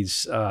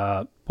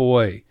 80s.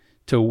 Boy,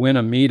 to win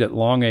a meet at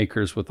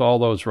Longacres with all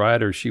those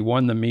riders. She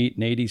won the meet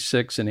in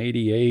 86 and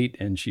 88,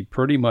 and she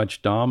pretty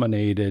much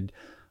dominated.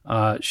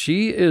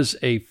 She is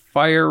a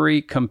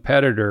fiery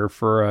competitor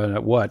for an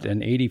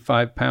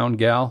 85-pound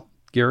gal,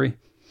 Gary?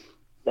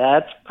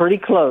 That's pretty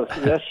close.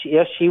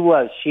 Yes, she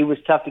was. She was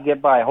tough to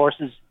get by.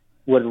 Horses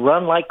would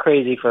run like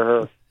crazy for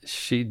her.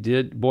 She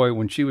did. Boy,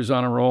 when she was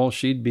on a roll,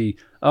 she'd be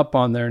up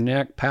on their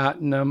neck,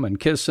 patting them and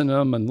kissing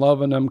them and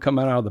loving them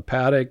coming out of the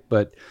paddock.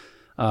 But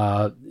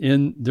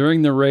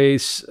during the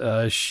race,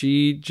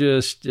 she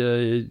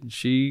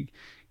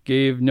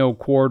gave no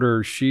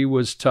quarter. She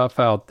was tough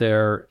out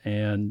there,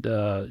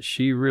 and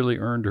she really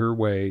earned her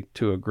way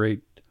to a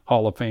great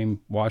Hall of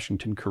Fame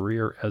Washington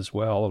career as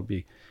well. It'll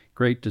be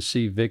great to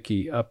see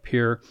Vicky up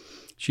here.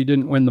 She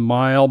didn't win the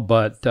mile,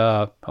 but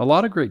a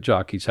lot of great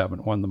jockeys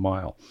haven't won the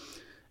mile.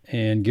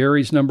 And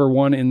Gary's number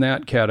one in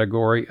that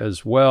category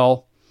as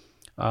well.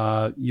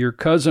 Your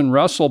cousin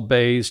Russell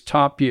Baze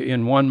topped you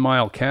in 1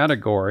 mile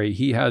category.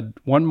 He had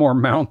one more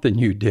mount than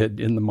you did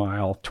in the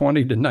mile,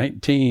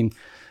 20-19,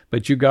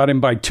 but you got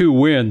him by 2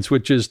 wins,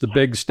 which is the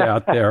big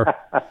stat there.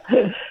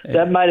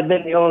 That might have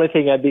been the only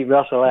thing I beat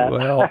Russell at.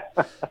 Well,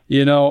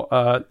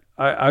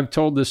 I've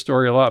told this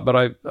story a lot,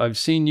 but I've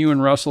seen you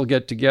and Russell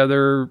get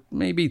together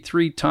maybe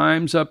 3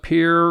 times up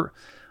here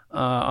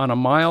on a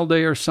mile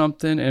day or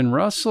something. And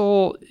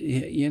Russell,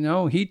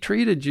 he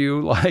treated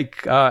you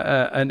like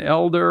an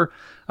elder,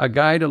 a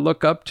guy to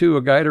look up to,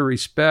 a guy to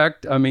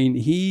respect. I mean,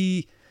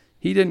 he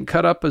didn't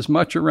cut up as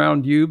much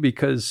around you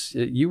because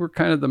you were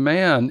kind of the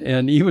man.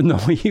 And even though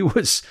he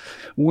was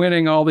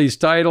winning all these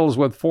titles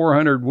with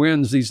 400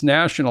 wins, these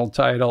national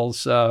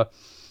titles,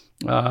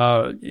 you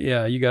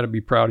got to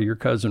be proud of your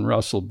cousin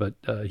Russell, but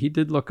he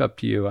did look up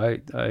to you.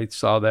 I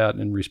saw that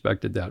and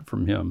respected that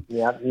from him.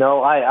 Yeah,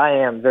 no, I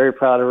am very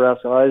proud of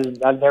Russell.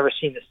 I've never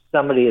seen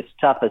somebody as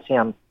tough as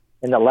him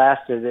and that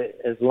lasted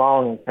as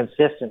long and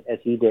consistent as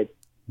he did.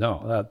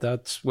 No,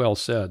 that's well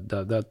said.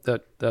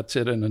 That's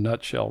it in a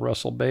nutshell.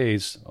 Russell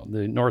Baze,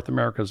 the North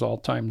America's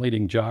all-time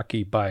leading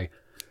jockey by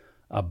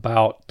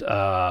about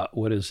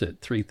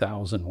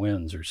 3,000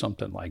 wins or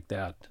something like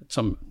that.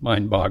 Some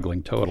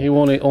mind-boggling total. He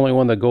only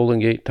won the Golden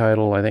Gate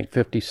title, I think,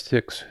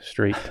 56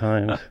 straight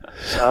times.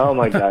 Oh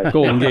my God!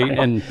 Golden Gate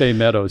and Bay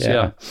Meadows.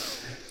 Yeah.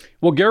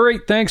 Well, Gary,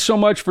 thanks so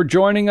much for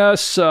joining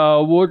us.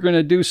 We're going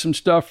to do some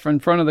stuff in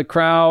front of the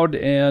crowd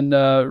and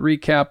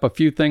recap a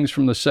few things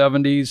from the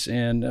 70s.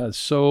 And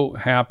so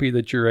happy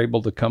that you're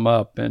able to come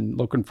up, and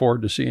looking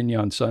forward to seeing you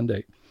on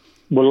Sunday.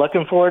 We're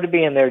looking forward to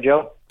being there,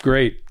 Joe.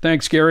 Great.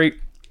 Thanks, Gary.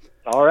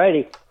 All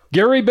righty.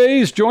 Gary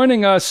Baze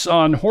joining us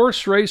on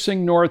Horse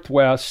Racing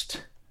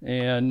Northwest.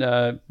 And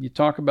you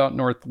talk about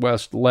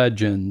Northwest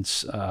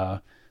legends.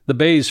 The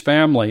Baze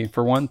family,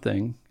 for one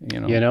thing.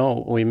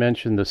 We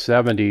mentioned the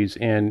 70s,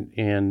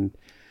 and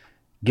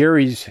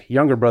Gary's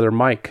younger brother,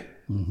 Mike,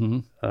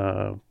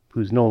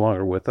 who's no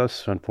longer with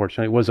us,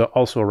 unfortunately, was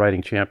also a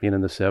riding champion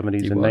in the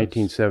 70s. In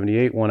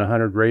 1978, won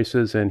 100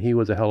 races, and he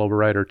was a hell of a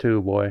rider, too,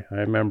 boy. I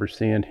remember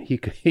seeing he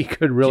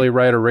could really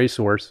ride a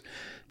racehorse.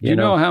 Do you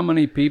know how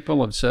many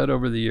people have said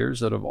over the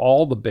years that of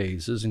all the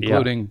Bazes,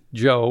 including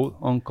Joe,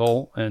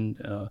 uncle,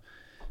 and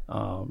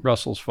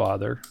Russell's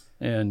father,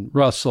 and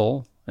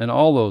Russell, and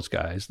all those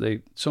guys,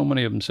 so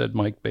many of them said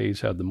Mike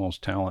Baze had the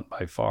most talent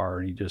by far,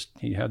 and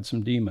he had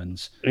some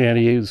demons. And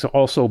he was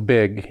also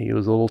big. He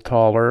was a little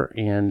taller,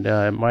 and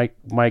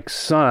Mike's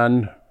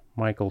son,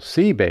 Michael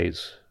C.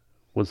 Baze,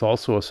 was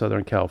also a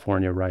Southern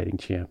California riding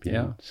champion.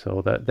 Yeah.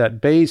 So that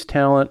Baze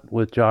talent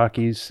with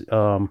jockeys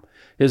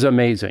is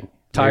amazing.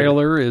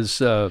 Tyler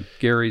is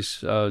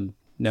Gary's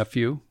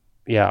nephew.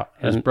 Yeah.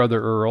 His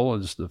brother Earl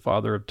is the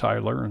father of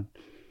Tyler, and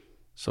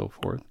so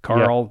forth.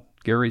 Carl,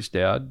 Gary's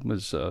dad,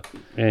 was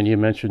and you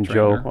mentioned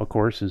trainer. Joe, of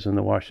course, is in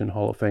the Washington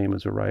Hall of Fame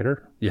as a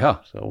rider. Yeah.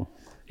 So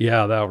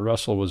that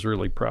Russell was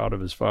really proud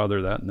of his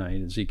father that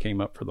night as he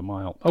came up for the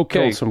mile.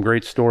 Okay. Told some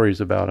great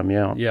stories about him,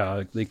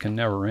 Yeah, they can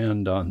never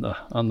end on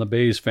the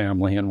Baze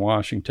family in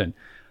Washington.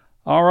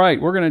 All right,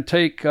 we're going to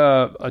take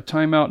a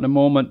timeout in a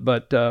moment,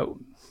 but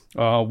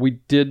we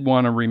did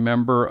want to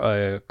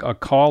remember a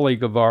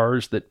colleague of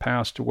ours that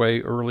passed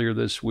away earlier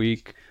this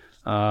week.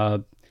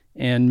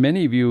 And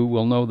many of you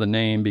will know the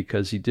name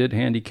because he did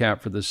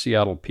handicap for the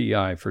Seattle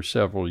PI for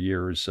several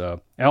years.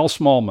 Al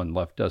Smallman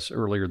left us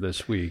earlier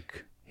this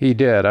week. He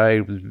did.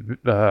 I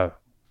was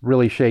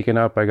really shaken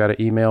up. I got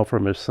an email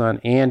from his son,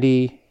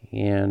 Andy,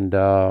 and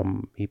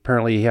he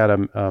apparently had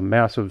a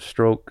massive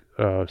stroke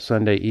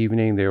Sunday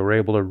evening. They were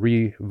able to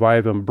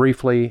revive him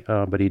briefly,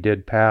 but he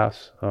did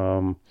pass.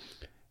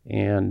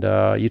 And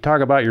you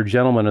talk about your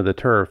gentleman of the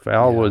turf.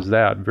 Al was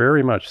that,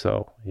 very much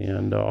so.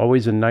 And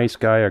always a nice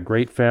guy, a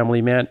great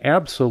family man,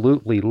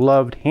 absolutely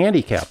loved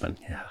handicapping.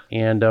 Yeah.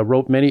 And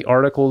wrote many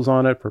articles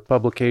on it for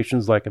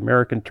publications like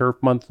American Turf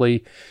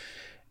Monthly.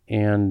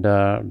 And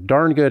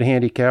darn good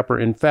handicapper.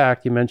 In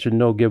fact, you mentioned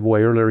No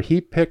Giveaway earlier. He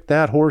picked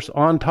that horse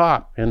on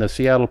top in the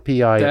Seattle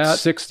PI at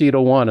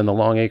 60-1 in the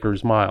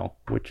Longacres Mile,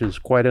 which is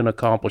quite an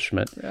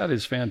accomplishment. That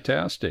is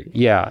fantastic.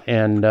 Yeah,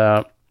 and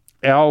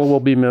Al will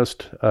be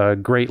missed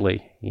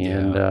greatly.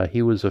 And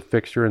he was a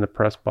fixture in the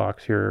press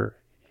box here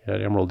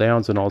at Emerald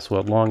Downs and also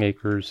at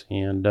Longacres.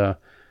 And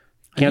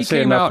can't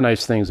say enough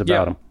nice things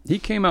about him. He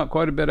came out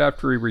quite a bit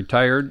after he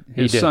retired.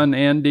 His son,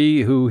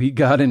 Andy, who he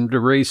got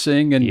into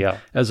racing, and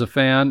as a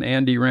fan,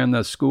 Andy ran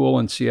the school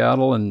in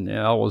Seattle, and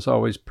Al was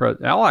always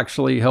Al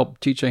actually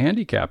helped teach a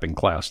handicapping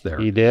class there.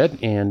 He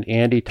did, and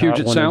Andy taught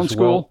Puget one Sound as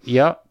School? well.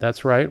 Yeah,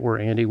 that's right, where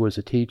Andy was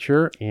a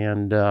teacher.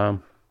 And,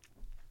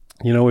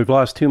 we've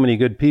lost too many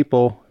good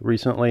people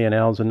recently, and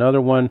Al's another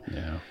one.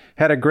 Yeah.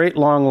 Had a great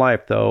long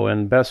life, though,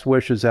 and best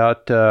wishes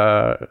out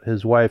to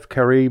his wife,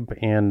 Karib,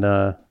 and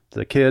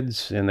the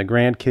kids and the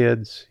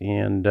grandkids,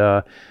 and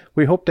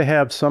we hope to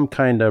have some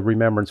kind of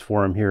remembrance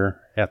for him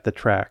here at the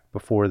track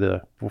before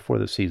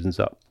the season's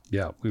up.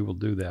 Yeah, we will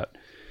do that.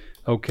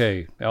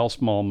 Okay, Al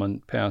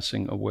Smallman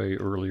passing away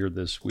earlier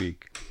this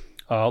week.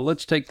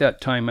 Let's take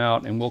that time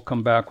out, and we'll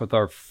come back with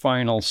our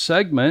final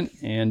segment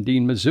and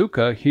Dean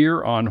Mazzuca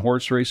here on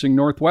Horse Racing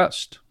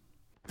Northwest.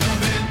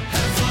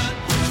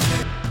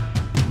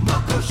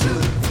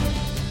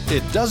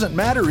 It doesn't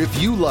matter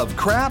if you love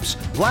craps,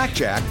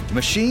 blackjack,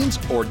 machines,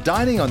 or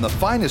dining on the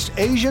finest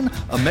Asian,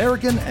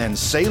 American, and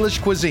Salish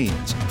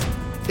cuisines.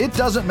 It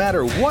doesn't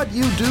matter what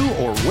you do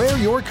or where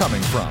you're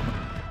coming from.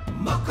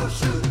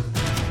 Muckleshoot.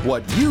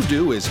 What you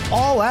do is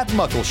all at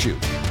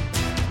Muckleshoot.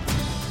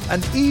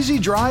 An easy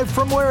drive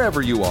from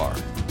wherever you are.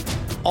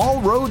 All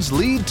roads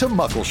lead to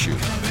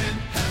Muckleshoot.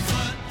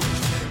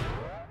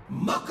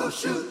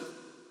 Muckleshoot.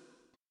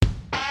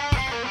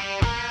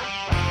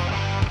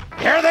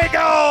 Here they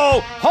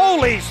go!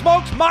 Holy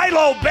smokes,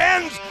 Milo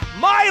bends!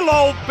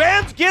 Milo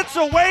bends, gets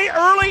away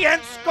early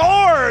and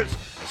scores!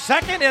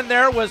 Second in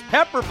there was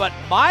Pepper, but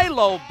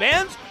Milo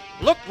Benz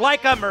looked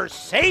like a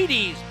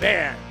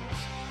Mercedes-Benz.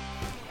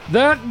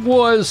 That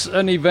was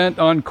an event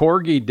on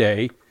Corgi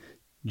Day,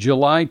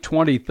 July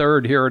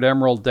 23rd here at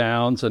Emerald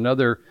Downs.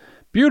 Another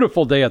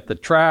beautiful day at the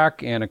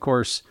track, and of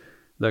course,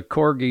 the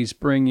Corgis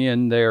bring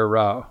in their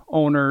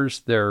owners,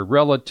 their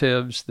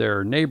relatives,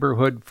 their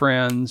neighborhood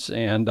friends,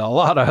 and a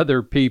lot of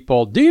other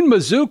people. Dean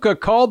Mazzuca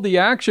called the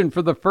action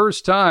for the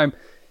first time.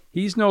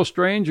 He's no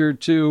stranger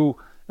to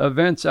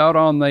events out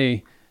on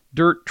the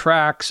dirt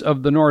tracks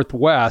of the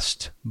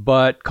Northwest,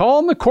 but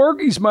calling the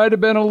Corgis might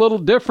have been a little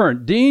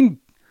different. Dean,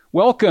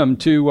 welcome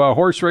to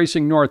Horse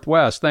Racing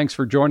Northwest. Thanks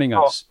for joining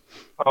us.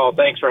 Oh,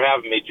 thanks for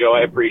having me, Joe.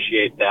 I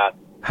appreciate that.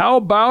 How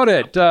about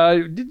it?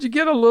 Did you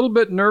get a little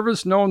bit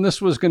nervous knowing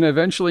this was going to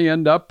eventually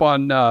end up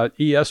on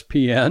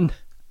ESPN?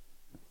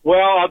 Well,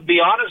 I'll be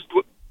honest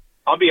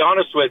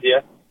with you.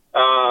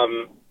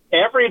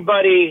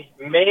 Everybody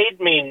made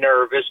me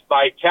nervous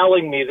by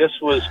telling me this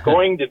was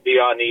going to be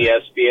on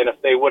ESPN.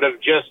 If they would have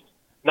just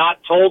not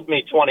told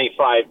me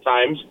 25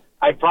 times,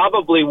 I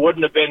probably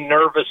wouldn't have been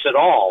nervous at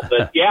all.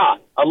 But yeah,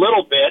 a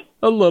little bit.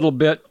 A little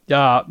bit.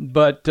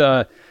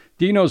 But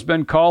Dino's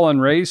been calling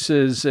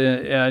races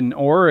in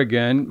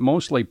Oregon,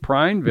 mostly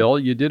Prineville.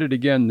 You did it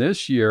again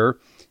this year,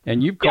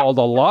 and you've called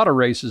a lot of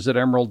races at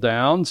Emerald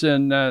Downs,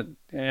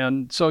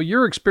 and so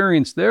your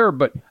experience there.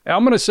 But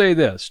I'm going to say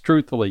this,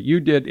 truthfully,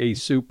 you did a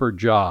super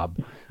job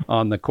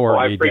on the Corgi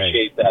Day. I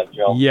appreciate that,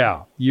 Joe.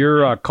 Yeah,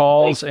 your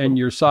calls and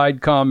your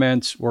side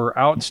comments were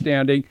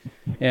outstanding,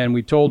 and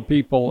we told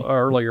people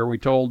earlier,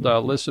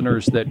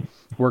 listeners that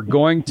we're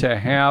going to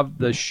have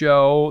the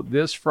show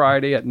this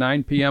Friday at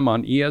 9 p.m.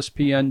 on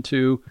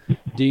ESPN2.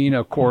 Dean,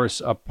 of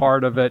course, a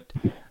part of it,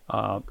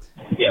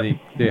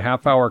 the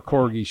half-hour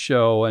Corgi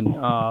show. And,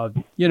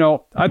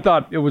 I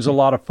thought it was a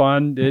lot of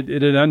fun. Did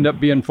it end up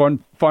being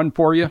fun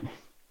for you?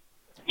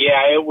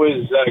 Yeah, it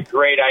was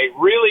great. I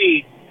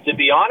really, to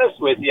be honest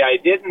with you,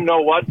 I didn't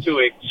know what to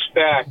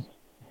expect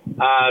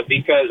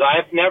because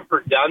I've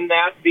never done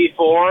that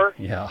before.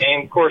 Yeah.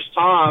 And, of course,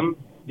 Tom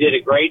did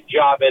a great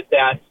job at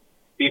that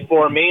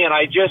before me, and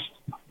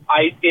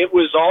it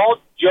was all,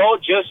 Joe,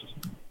 just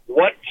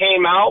what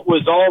came out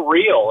was all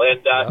real,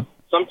 and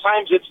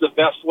sometimes it's the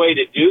best way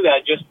to do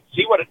that, just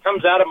see what it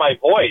comes out of my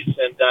voice,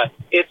 and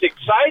it's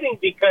exciting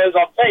because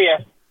I'll tell you,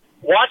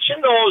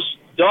 watching those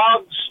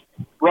dogs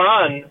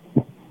run,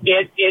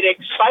 it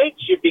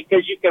excites you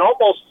because you can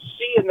almost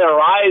see in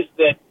their eyes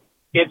that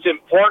it's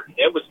important.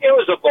 It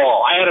was a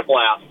ball. I had a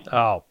blast.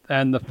 Oh,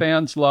 and the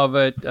fans love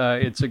it.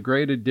 It's a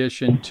great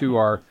addition to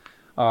our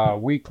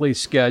weekly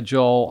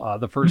schedule.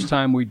 The first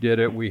time we did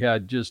it, we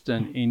had just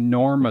an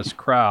enormous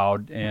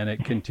crowd, and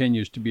it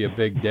continues to be a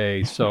big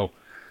day. So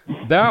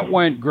that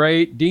went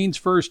great. Dean's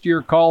first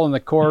year calling the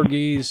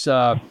Corgis.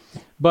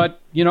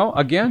 But,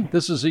 again,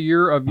 this is a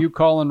year of you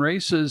calling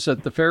races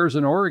at the fairs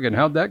in Oregon.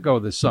 How'd that go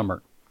this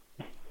summer?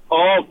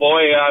 Oh,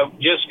 boy,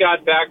 just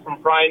got back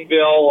from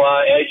Prineville,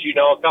 as you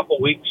know, a couple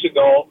weeks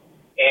ago,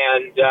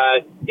 and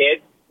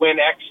it went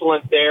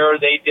excellent there.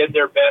 They did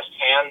their best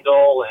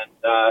handle, and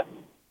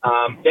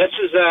this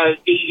is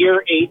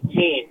year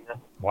 18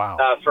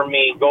 for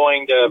me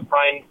going to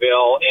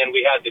Prineville, and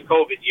we had the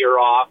COVID year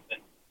off. And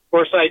of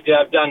course,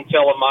 I've done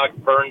Tillamook,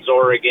 Burns,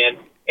 Oregon,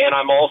 and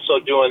I'm also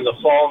doing the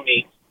fall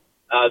meet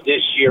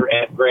this year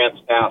at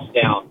Grants Pass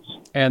Downs.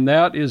 And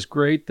that is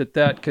great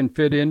that can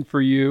fit in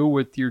for you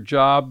with your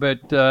job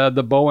at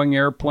the Boeing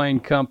Airplane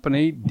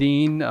Company.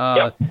 Dean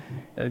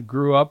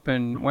grew up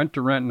and went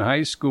to Renton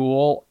High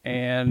School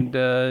and,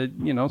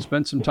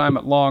 spent some time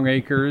at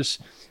Longacres.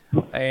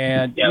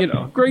 And,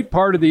 great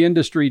part of the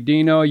industry,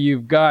 Dino.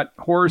 You've got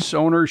horse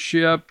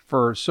ownership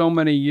for so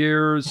many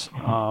years.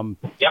 And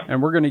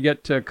we're going to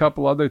get to a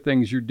couple other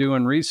things you're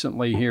doing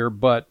recently here.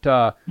 But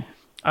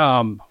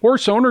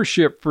horse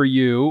ownership for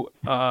you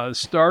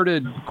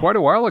started quite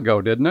a while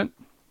ago, didn't it?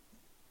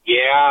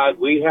 Yeah,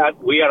 we had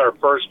our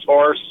first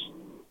horse,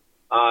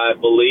 I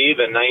believe,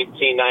 in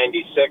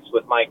 1996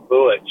 with Mike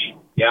Buich.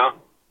 Yeah,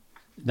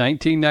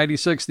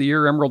 1996, the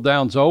year Emerald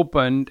Downs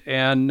opened,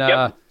 and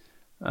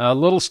a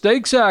little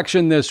stakes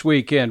action this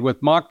weekend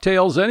with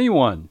Mocktails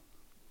Anyone.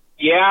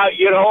 Yeah,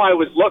 I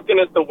was looking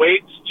at the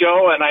weights,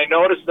 Joe, and I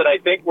noticed that I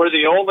think we're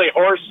the only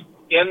horse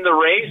in the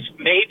race,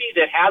 maybe,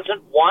 that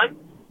hasn't won.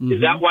 Mm-hmm.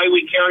 Is that why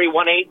we carry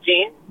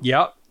 118?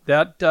 Yeah,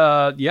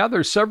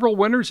 there's several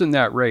winners in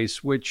that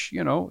race, which,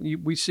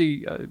 we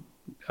see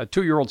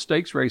 2-year-old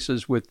stakes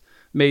races with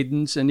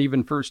maidens and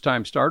even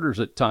first-time starters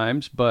at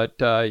times. But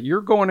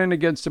you're going in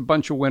against a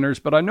bunch of winners.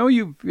 But I know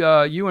you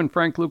and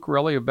Frank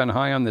Lucarelli have been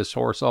high on this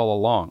horse all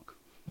along.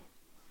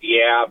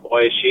 Yeah,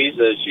 boy, she's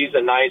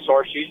a nice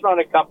horse. She's run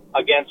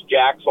against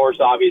Jack's horse,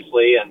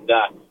 obviously, and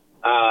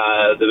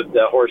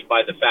the horse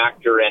by the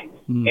Factor, and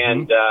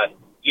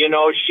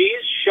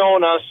she's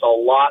shown us a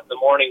lot in the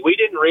morning. We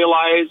didn't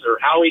realize, or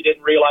Howie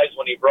didn't realize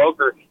when he broke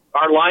her.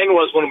 Our line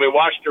was, when we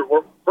watched her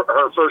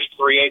first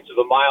 3/8 of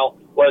a mile,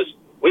 was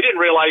we didn't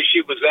realize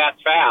she was that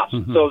fast.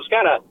 Mm-hmm. So it's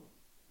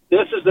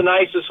this is the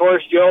nicest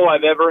horse, Joe,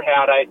 I've ever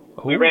had.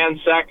 We ran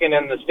second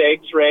in the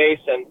stakes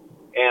race, and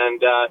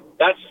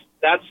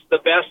that's the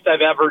best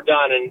I've ever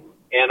done.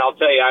 And I'll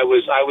tell you, I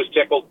was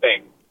tickled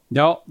pink.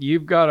 No,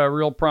 you've got a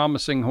real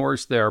promising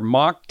horse there.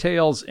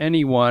 Mocktails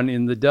Anyone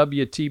in the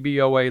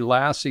WTBOA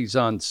Lassies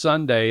on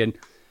Sunday.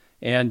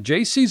 And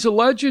JC's a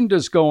Legend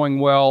is going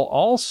well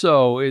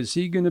also. Is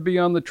he going to be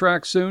on the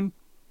track soon?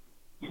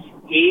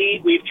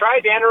 We've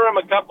tried to enter him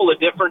a couple of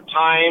different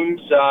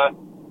times.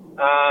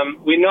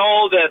 We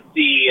know that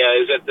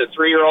the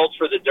 3-year-olds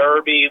for the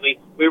Derby,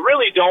 we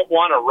really don't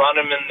want to run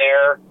him in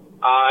there.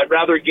 I'd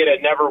rather get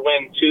a never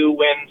win 2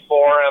 win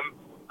for him.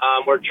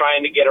 We're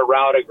trying to get a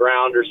route of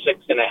ground or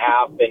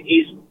 6.5, and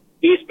he's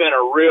been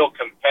a real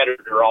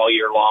competitor all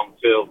year long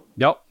too.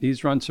 Yep,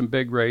 he's run some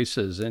big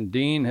races, and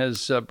Dean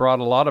has brought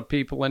a lot of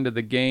people into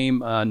the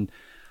game,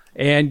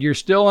 and you're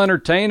still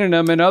entertaining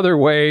them in other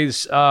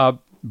ways.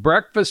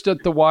 Breakfast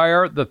at the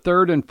Wire, the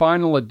 3rd and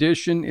final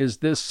edition, is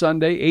this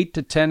Sunday, 8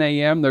 to 10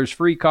 a.m. There's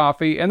free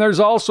coffee, and there's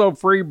also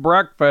free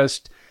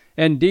breakfast.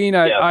 And Dean,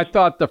 I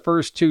thought the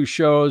first 2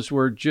 shows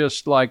were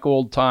just like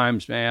old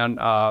times, man.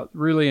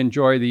 Really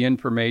enjoy the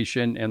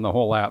information and the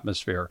whole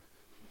atmosphere.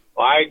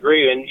 Well, I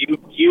agree. And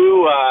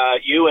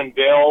you and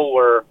Bill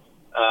were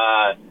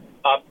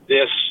up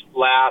this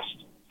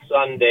last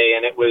Sunday,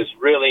 and it was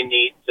really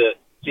neat to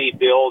see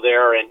Bill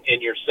there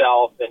and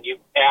yourself. And you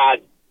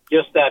add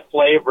just that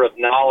flavor of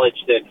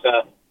knowledge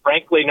that,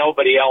 frankly,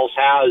 nobody else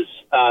has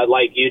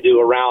like you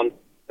do around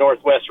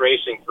Northwest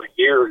Racing for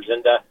years.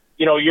 And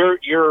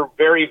you're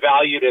very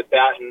valued at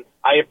that, and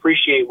I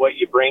appreciate what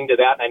you bring to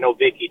that, and I know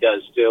Vicky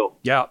does too.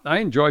 Yeah, I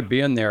enjoy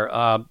being there.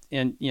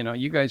 And,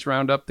 you guys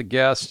round up the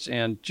guests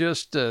and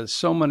just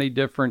so many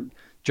different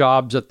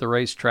jobs at the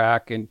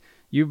racetrack, and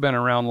you've been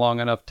around long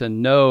enough to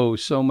know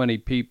so many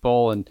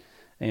people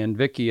and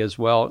Vicky as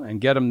well, and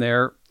get them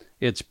there.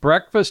 It's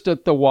Breakfast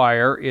at the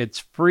Wire. It's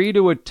free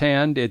to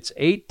attend. It's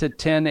 8 to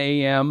 10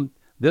 a.m.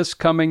 this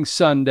coming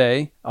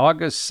Sunday,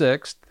 August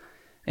 6th.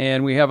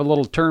 And we have a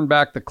little turn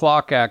back the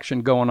clock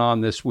action going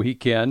on this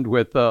weekend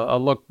with a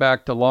look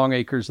back to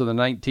Longacres of the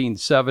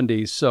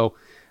 1970s. So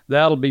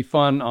that'll be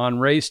fun on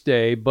race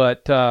day.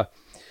 But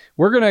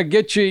we're going to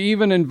get you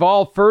even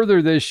involved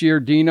further this year,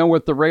 Dino,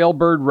 with the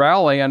Railbird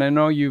Rally. And I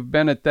know you've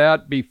been at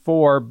that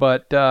before,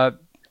 but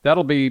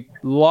that'll be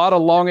a lot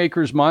of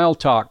Longacres Mile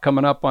talk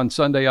coming up on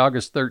Sunday,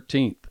 August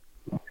 13th.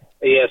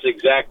 Yes,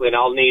 exactly, and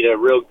I'll need a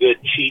real good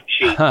cheat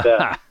sheet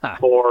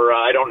for.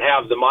 I don't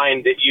have the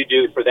mind that you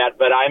do for that,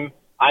 but I'm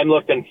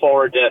looking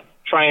forward to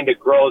trying to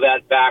grow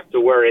that back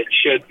to where it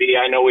should be.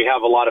 I know we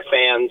have a lot of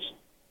fans,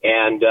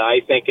 and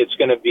I think it's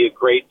going to be a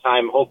great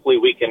time. Hopefully,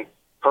 we can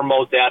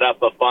promote that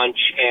up a bunch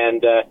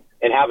and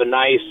have a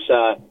nice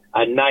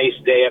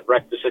day at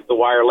Breakfast at the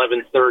Wire.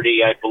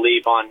 11:30, I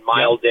believe, on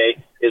Mile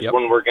Day is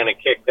when we're going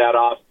to kick that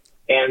off.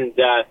 And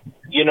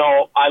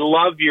I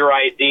love your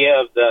idea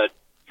of the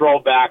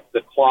throwback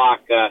the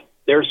clock.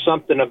 There's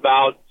something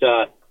about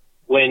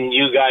when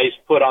you guys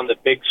put on the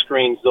big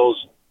screens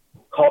those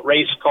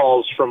race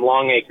calls from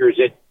Longacres.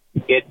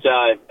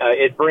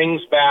 It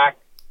brings back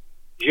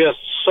just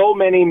so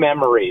many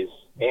memories,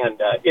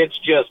 and it's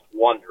just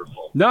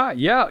wonderful.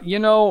 Yeah,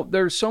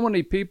 there's so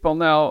many people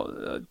now.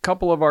 A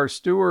couple of our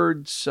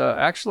stewards,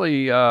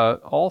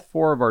 all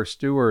four of our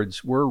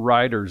stewards were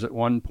riders at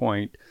one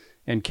point,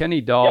 and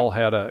Kenny Dahl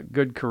had a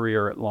good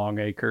career at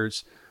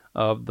Longacres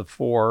of the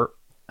four.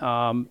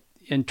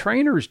 And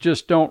trainers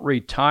just don't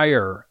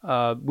retire.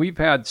 We've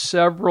had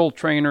several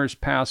trainers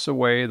pass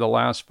away the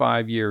last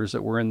 5 years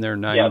that were in their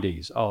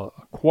 90s,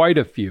 quite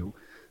a few,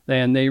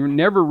 and they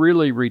never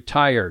really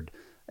retired.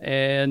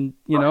 And,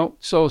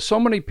 so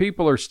many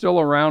people are still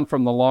around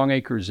from the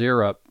Longacres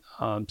era.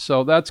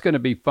 So that's going to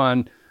be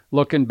fun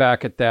looking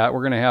back at that.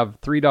 We're going to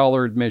have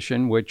 $3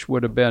 admission, which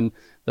would have been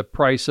the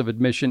price of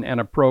admission and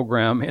a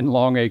program in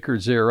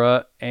Longacres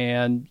era.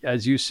 And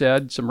as you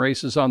said, some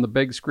races on the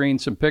big screen,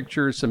 some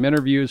pictures, some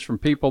interviews from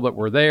people that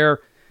were there,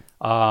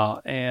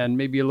 and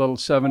maybe a little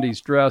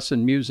 70s dress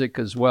and music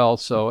as well.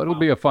 So it'll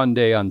be a fun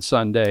day on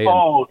Sunday.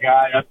 Oh,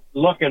 God, I'm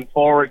looking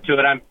forward to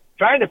it. I'm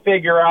trying to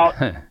figure out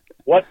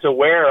what to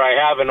wear.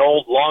 I have an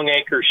old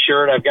Longacres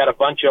shirt. I've got a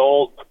bunch of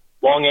old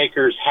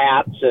Longacres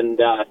hats, and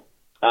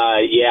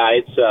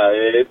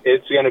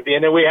it's going to be.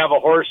 And then we have a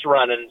horse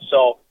running,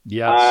 so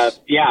yes,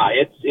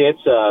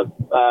 it's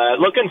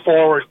looking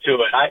forward to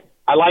it.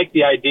 I like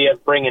the idea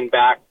of bringing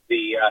back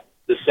the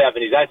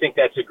 70s. I think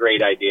that's a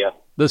great idea.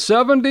 The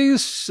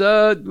 70s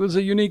was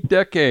a unique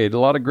decade. A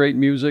lot of great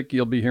music.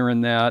 You'll be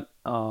hearing that.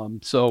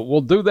 So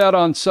we'll do that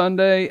on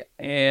Sunday,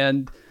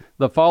 and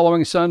the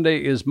following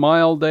Sunday is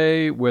Mile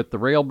Day with the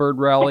Railbird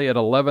Rally at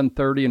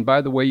 11:30. And by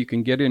the way, you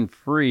can get in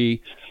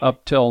free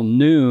up till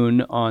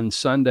noon on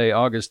Sunday,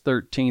 August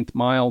 13th,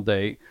 Mile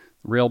Day.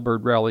 The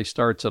Railbird Rally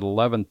starts at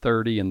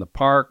 11:30 in the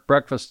park.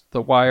 Breakfast at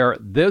the Wire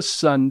this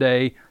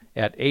Sunday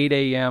at 8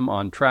 a.m.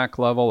 on track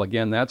level.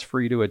 Again, that's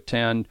free to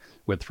attend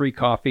with free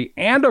coffee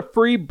and a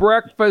free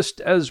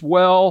breakfast as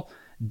well.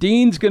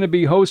 Dean's going to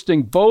be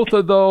hosting both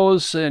of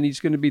those, and he's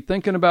going to be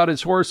thinking about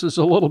his horses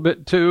a little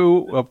bit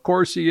too. Of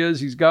course he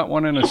is. He's got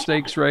one in a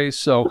stakes race.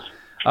 So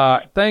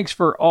thanks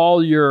for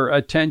all your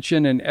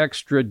attention and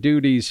extra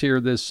duties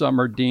here this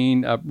summer,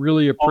 Dean.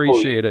 Really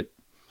appreciate it.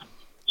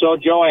 So,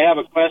 Joe, I have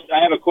a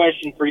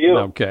question for you.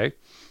 Okay.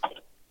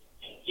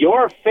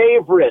 Your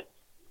favorite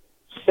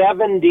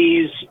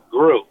 70s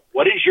group.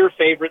 What is your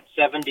favorite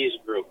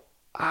 70s group?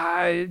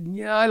 I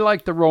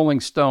like the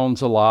Rolling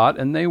Stones a lot,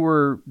 and they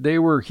were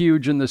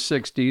huge in the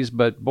 60s,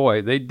 but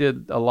boy, they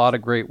did a lot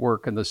of great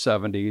work in the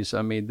 70s.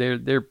 I mean,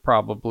 they're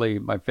probably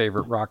my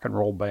favorite rock and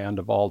roll band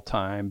of all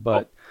time.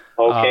 But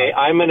okay,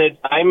 I'm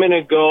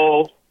gonna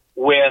go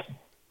with,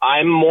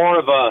 I'm more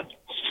of a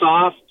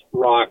soft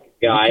rock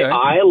guy. Okay.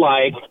 I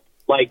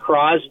like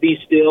Crosby,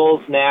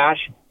 Stills,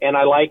 Nash, and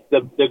I like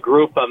the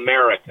group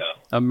America.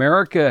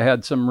 America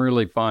had some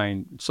really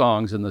fine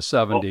songs in the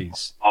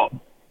 70s.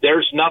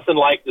 There's nothing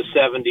like the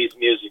 70s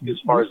music as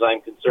far as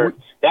I'm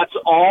concerned. That's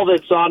all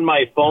that's on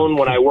my phone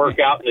when I work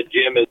out in the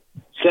gym is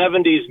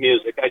 70s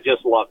music. I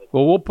just love it.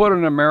 Well, we'll put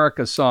an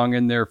America song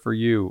in there for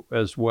you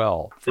as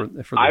well.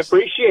 I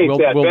appreciate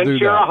that. We'll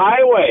Ventura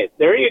Highway.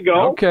 There you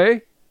go.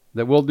 Okay.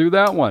 We'll do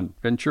that one.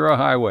 Ventura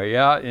Highway.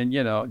 Yeah,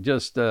 and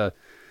just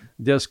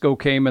disco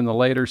came in the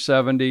later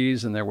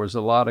 70s, and there was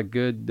a lot of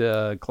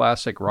good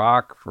classic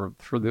rock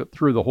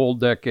through the whole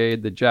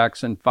decade, the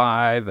Jackson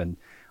 5 and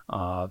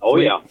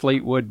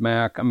Fleetwood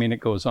Mac. I mean, it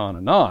goes on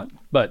and on,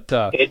 but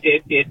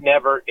it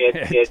never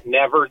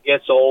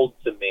gets old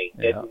to me.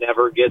 Yeah. It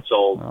never gets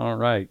old. All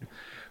right.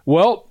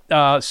 Well,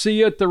 see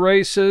you at the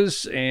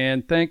races,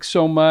 and thanks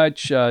so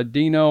much,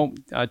 Dino.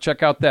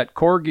 Check out that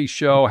Corgi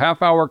show,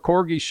 half-hour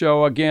Corgi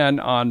show again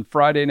on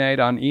Friday night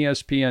on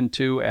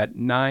ESPN2 at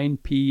 9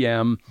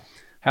 p.m.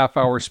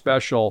 Half-hour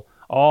special,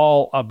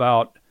 all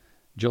about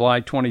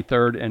July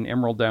 23rd and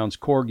Emerald Downs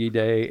Corgi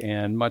Day,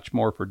 and much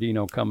more for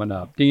Dino coming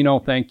up. Dino,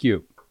 thank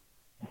you.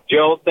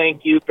 Joe,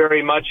 thank you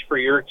very much for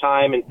your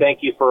time, and thank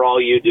you for all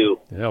you do.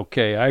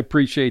 Okay, I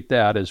appreciate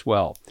that as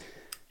well.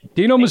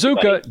 Dino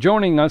Mazzuca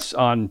joining us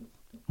on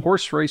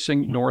Horse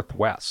Racing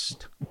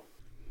Northwest.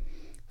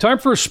 Time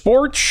for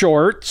sports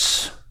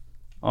shorts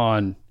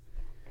on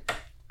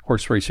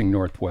Horse Racing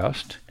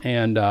Northwest.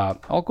 And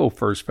I'll go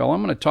first, Phil.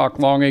 I'm going to talk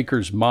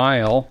Longacres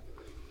Mile.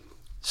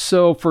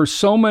 So for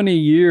so many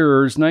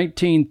years,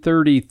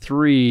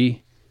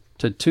 1933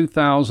 to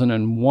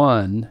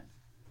 2001,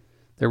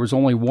 there was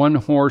only one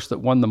horse that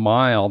won the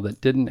mile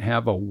that didn't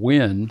have a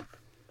win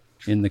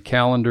in the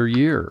calendar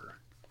year.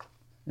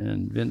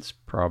 And Vince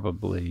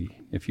probably,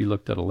 if you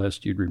looked at a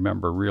list, you'd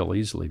remember real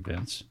easily,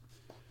 Vince.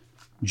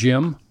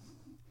 Jim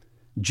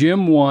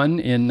won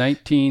in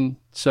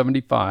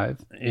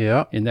 1975.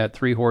 Yeah. In that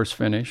 3-horse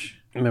finish.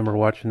 I remember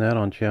watching that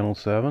on Channel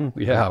 7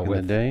 back in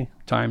the day.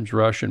 Times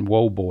Rush and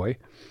Whoa Boy.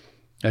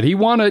 And he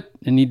won it,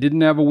 and he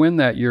didn't have a win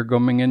that year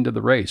going into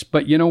the race.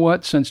 But you know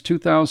what? Since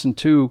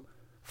 2002,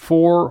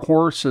 4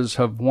 horses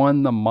have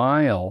won the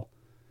mile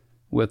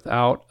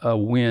without a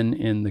win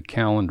in the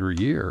calendar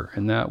year,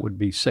 and that would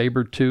be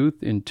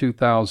Sabretooth in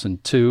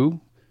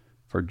 2002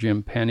 for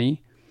Jim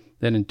Penny.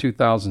 Then in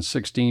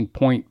 2016,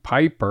 Point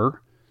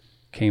Piper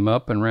came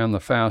up and ran the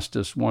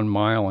fastest 1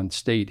 mile in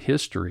state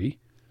history.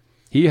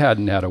 He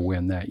hadn't had a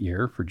win that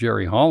year for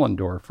Jerry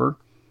Hollendorfer,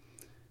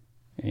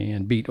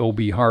 and beat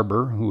O.B.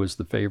 Harbor, who was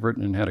the favorite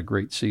and had a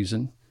great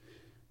season.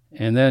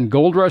 And then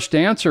Gold Rush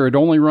Dancer had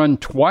only run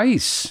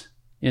twice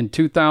in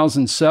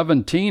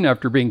 2017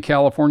 after being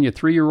California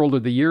 3-Year-Old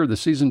of the Year the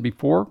season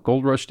before.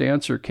 Gold Rush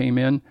Dancer came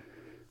in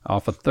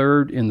off a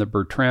third in the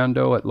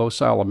Bertrando at Los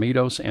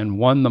Alamitos and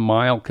won the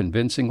mile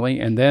convincingly.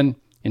 And then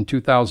in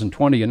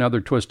 2020,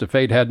 another twist of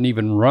fate, hadn't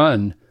even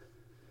run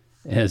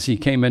as he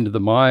came into the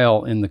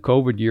mile in the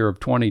COVID year of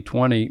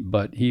 2020,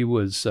 but he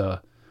was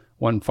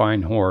one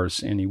fine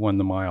horse, and he won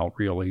the mile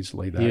real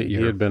easily that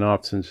year. He had been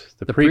off since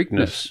the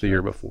Preakness the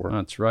year before.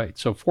 That's right.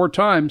 So 4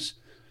 times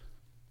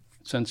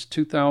since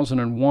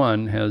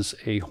 2001 has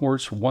a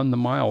horse won the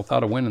mile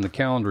without a win in the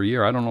calendar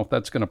year. I don't know if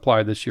that's going to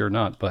apply this year or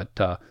not,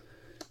 but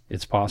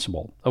it's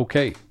possible.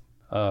 Okay.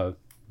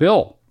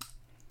 Bill.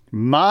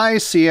 My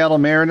Seattle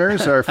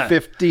Mariners are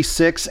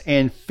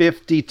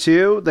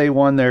 56-52. They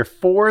won their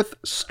 4th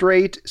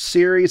straight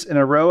series in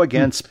a row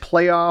against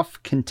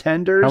playoff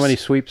contenders. How many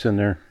sweeps in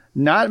there?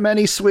 Not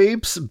many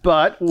sweeps,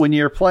 but when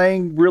you're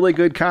playing really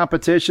good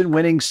competition,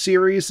 winning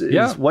series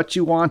is what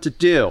you want to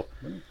do.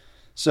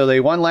 So they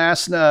won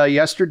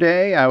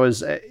yesterday. I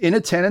was in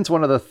attendance,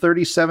 one of the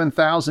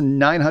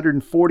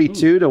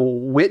 37,942 to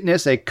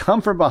witness a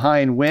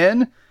come-from-behind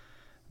win.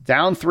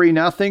 Down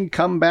 3-0,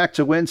 come back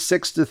to win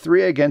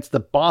 6-3 against the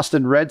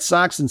Boston Red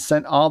Sox and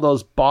sent all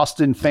those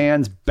Boston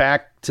fans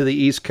back to the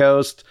East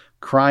Coast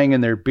crying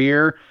in their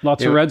beer.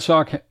 Lots of Red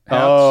Sox hats.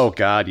 Oh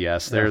God,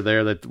 yes. They're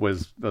there. That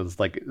was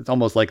like, it's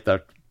almost like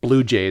the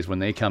Blue Jays when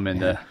they come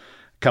into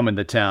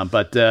town.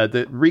 But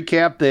the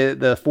recap,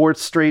 the 4th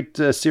straight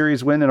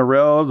series win in a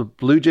row. The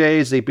Blue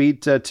Jays, they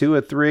beat 2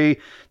 of 3.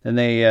 Then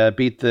they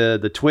beat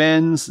the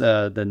Twins,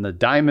 then the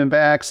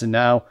Diamondbacks, and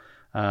now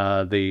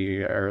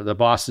the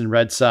Boston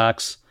Red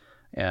Sox.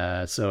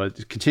 So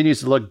it continues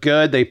to look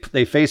good.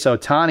 They face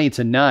Ohtani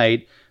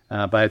tonight.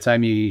 By the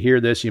time you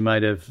hear this, they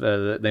might have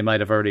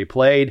already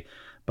played.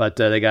 But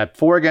they got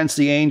 4 against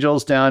the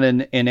Angels down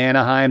in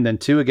Anaheim, then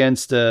 2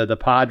 against the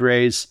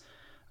Padres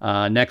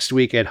next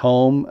week at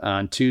home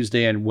on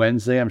Tuesday and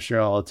Wednesday. I'm sure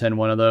I'll attend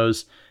one of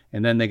those.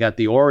 And then they got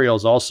the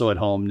Orioles also at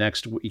home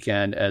next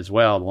weekend as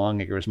well, the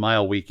Longacres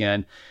Mile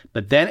weekend.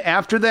 But then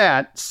after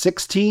that,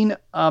 16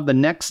 of the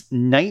next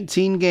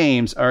 19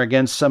 games are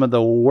against some of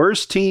the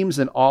worst teams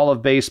in all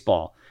of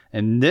baseball.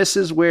 And this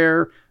is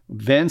where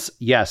Vince,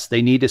 yes,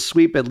 they need to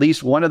sweep at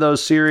least one of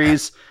those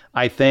series,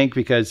 I think,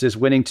 because just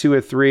winning 2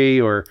 or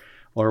 3 or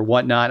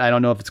whatnot, I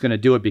don't know if it's going to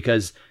do it,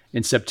 because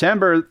in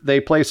September they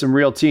play some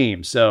real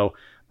teams. So,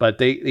 but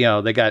they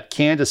got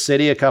Kansas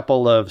City, a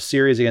couple of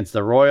series against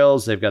the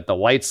Royals. They've got the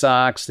White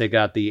Sox. They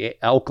got the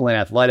Oakland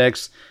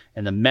Athletics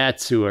and the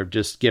Mets, who are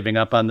just giving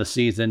up on the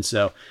season.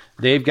 So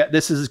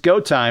this is go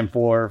time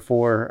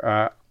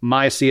for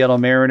my Seattle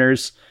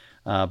Mariners.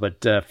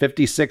 But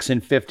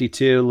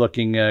 56-52,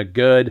 looking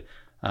good.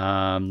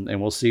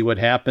 And we'll see what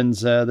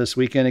happens this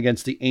weekend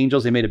against the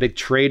Angels. They made a big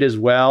trade as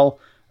well,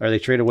 or they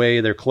trade away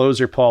their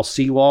closer, Paul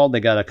Sewald. They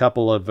got a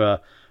couple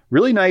of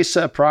really nice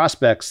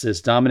prospects.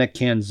 This Dominic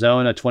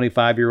Canzone, a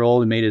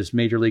 25-year-old who made his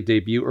major league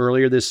debut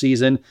earlier this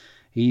season.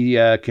 He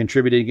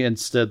contributed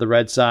against the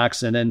Red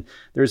Sox. And then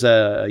there's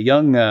a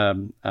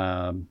young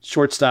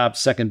shortstop,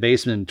 second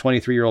baseman,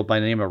 23-year-old by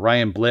the name of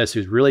Ryan Bliss,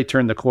 who's really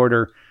turned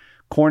the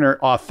corner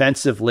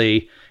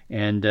offensively.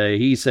 And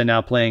he's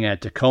now playing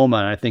at Tacoma,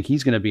 and I think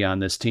he's going to be on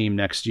this team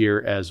next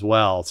year as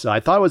well. So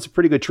I thought it was a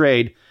pretty good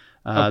trade.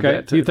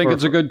 Okay. Do you think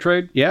it's a good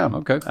trade? Yeah.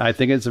 Okay. I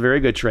think it's a very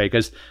good trade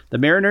because the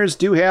Mariners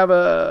do have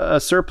a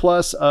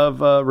surplus of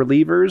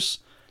relievers,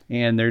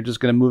 and they're just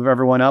going to move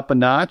everyone up a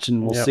notch,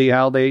 and we'll see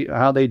how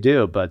they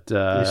do. But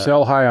you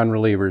sell high on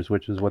relievers,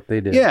 which is what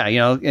they did. Yeah,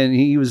 and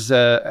he was,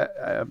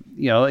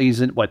 he's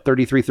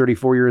 33,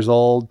 34 years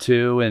old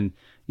too, and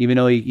even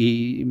though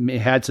he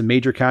had some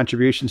major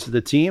contributions to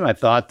the team, I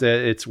thought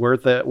that it's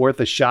worth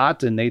a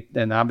shot,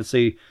 and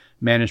obviously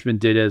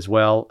management did as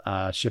well,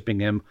 shipping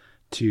him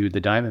to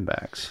the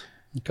Diamondbacks.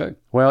 Okay.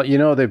 Well,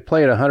 they've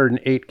played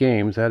 108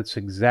 games. That's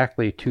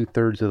exactly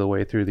 2/3 of the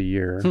way through the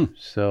year.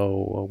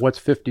 So what's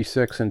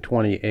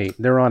 56-28?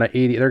 They're on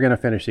 80. They're going to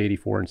finish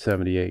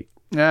 84-78.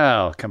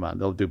 Oh, come on.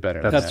 They'll do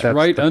better. That's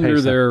right the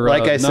under their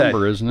number, said,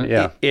 isn't it?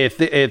 Yeah. If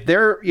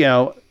they're,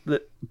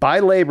 by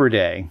Labor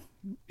Day,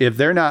 if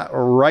they're not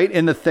right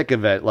in the thick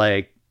of it,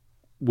 like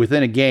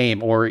within a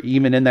game or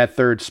even in that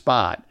third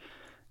spot,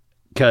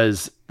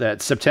 because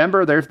that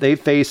September they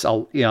face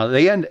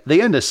they end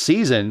the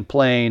season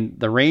playing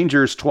the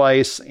Rangers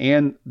twice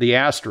and the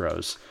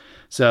Astros,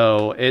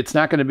 so it's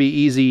not going to be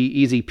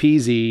easy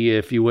peasy,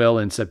 if you will,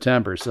 in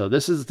September. So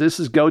this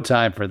is go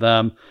time for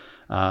them,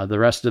 the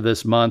rest of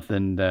this month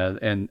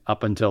and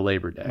up until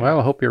Labor Day. Well,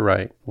 I hope you're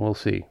right. We'll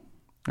see.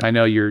 I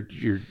know you're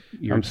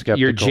skeptical.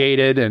 You're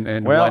jaded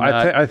and well,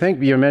 whatnot. I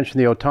think you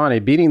mentioned the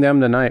Otani. Beating them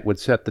tonight would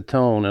set the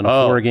tone in a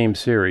 4-game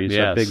series,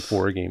 yes. a big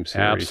 4-game series.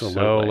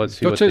 Absolutely. So let's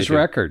see What's what his they do.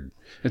 record?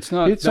 It's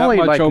not. It's that only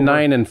much like over.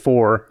 9-4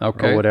 or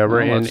whatever.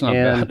 Well, and that's not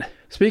and bad.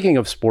 speaking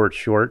of sports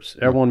shorts,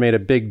 everyone made a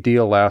big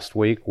deal last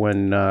week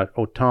when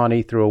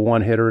Otani threw a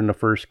one-hitter in the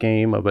first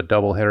game of a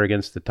doubleheader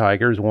against the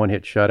Tigers,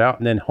 one-hit shutout,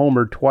 and then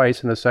homered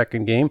twice in the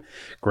second game.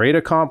 Great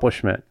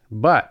accomplishment.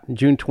 But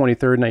June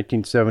 23rd,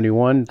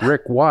 1971,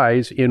 Rick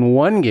Wise in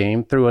one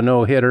game threw a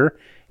no-hitter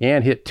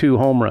and hit 2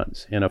 home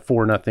runs in a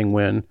 4-0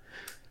 win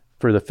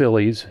for the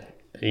Phillies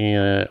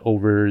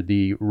over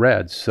the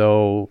Reds.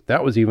 So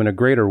that was even a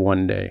greater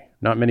one day.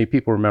 Not many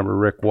people remember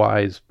Rick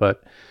Wise,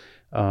 but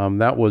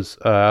that was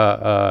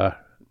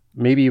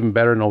maybe even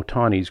better than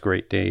Otani's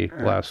great day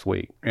last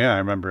week. Yeah, I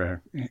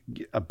remember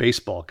a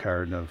baseball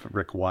card of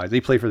Rick Wise. Did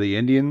he play for the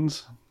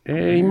Indians?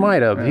 He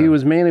might have. Yeah. He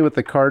was mainly with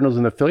the Cardinals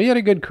and the Phillies. He had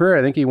a good career.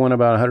 I think he won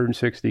about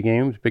 160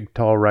 games. Big,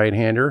 tall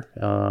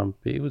right-hander.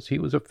 He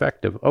was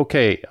effective.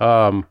 Okay.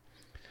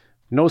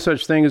 No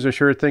such thing as a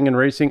sure thing in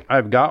racing.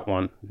 I've got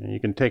one. You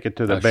can take it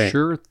to the bank.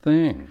 Sure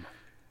thing.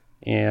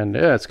 And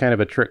it's kind of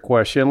a trick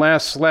question.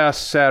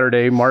 Last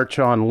Saturday, March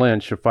on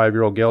Lynch, a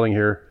 5-year-old gelding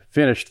here,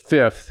 finished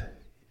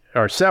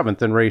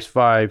 7th in race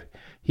 5.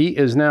 He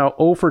is now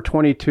 0 for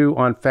 22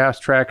 on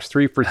fast tracks,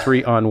 3 for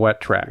 3 on wet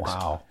tracks.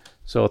 Wow.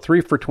 So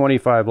 3 for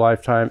 25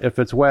 lifetime. If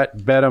it's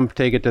wet, bet him,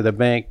 take it to the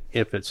bank.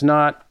 If it's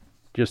not,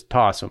 just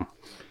toss him.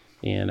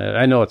 And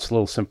I know it's a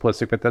little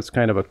simplistic, but that's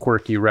kind of a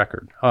quirky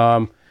record.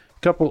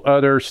 Couple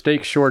other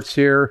stake shorts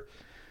here.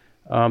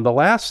 The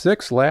last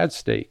 6 lad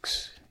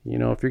stakes. You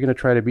know, if you're going to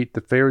try to beat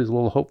the favorites, a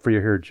little hope for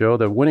you here, Joe.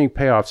 The winning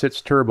payoffs, it's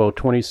Turbo,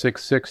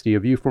 2660. A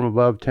View from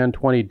Above,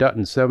 1020. Dutton,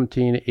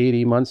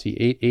 1780. Muncie,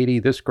 880.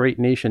 This Great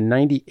Nation,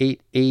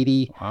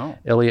 9880. Wow.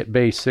 Elliott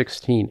Bay,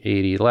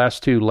 1680.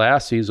 Last 2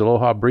 Lassies,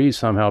 Aloha Breeze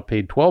somehow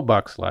paid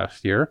 $12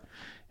 last year,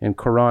 and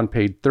Coran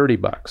paid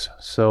 $30.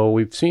 So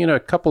we've seen a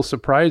couple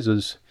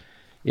surprises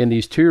in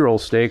these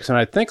 2-year-old stakes, and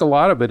I think a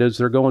lot of it is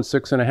they're going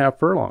 6.5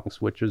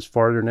 furlongs, which is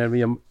farther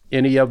than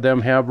any of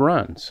them have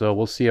run. So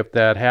we'll see if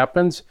that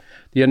happens.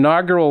 The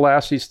inaugural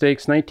Lassie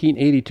Stakes,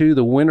 1982,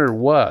 the winner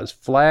was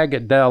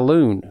Flag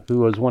Dalloon, who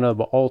was one of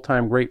the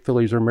all-time great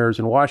fillies or mares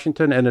in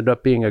Washington, ended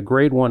up being a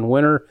Grade 1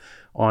 winner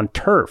on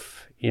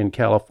turf in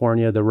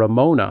California. The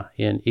Ramona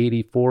in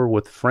 84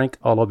 with Frank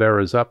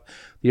Oliveira's up.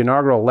 The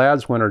inaugural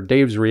Lads winner,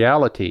 Dave's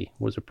Reality,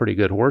 was a pretty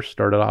good horse,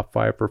 started off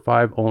 5 for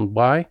 5, owned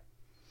by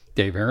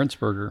Dave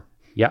Ahrensberger.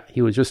 Yeah,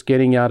 he was just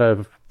getting out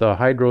of the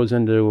hydros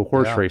into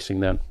horse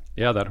racing then.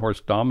 Yeah, that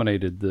horse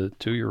dominated the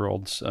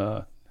 2-year-olds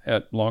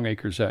at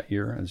Longacres that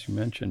year, as you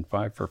mentioned,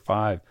 5 for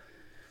 5.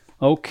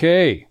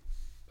 Okay,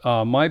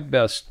 my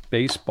best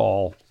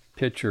baseball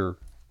pitcher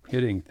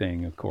hitting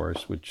thing, of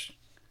course, which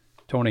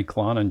Tony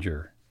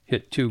Cloninger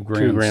hit 2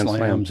 grand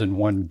slams in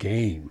one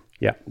game.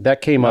 Yeah,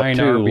 that came up 9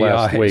 too RBIs.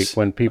 Last week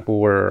when people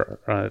were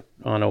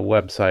on a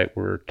website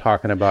were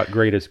talking about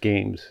greatest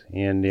games.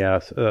 And yeah,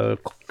 a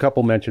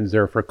couple mentions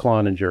there for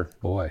Cloninger.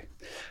 Boy.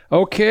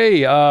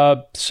 Okay,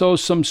 so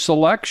some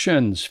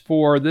selections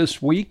for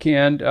this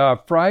weekend.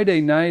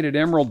 Friday night at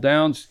Emerald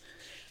Downs.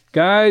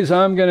 Guys,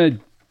 I'm going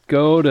to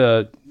go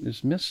to...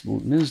 Is Ms.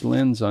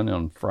 Lynn's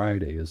on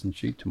Friday, isn't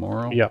she,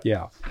 tomorrow? Yeah.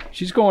 Yeah.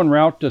 She's going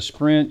route to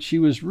sprint. She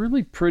was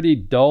really pretty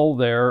dull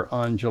there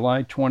on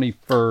July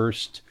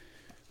 21st.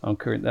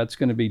 Okay, that's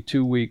going to be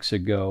 2 weeks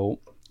ago.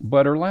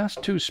 But her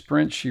last 2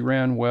 sprints, she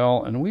ran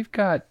well, and we've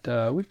got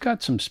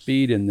some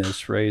speed in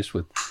this race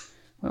with,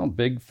 well,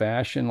 Big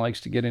Fashion likes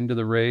to get into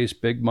the race.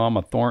 Big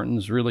Mama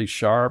Thornton's really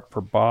sharp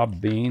for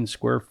Bob Bean.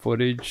 Square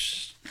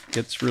Footage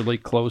gets really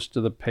close to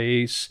the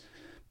pace.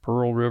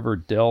 Pearl River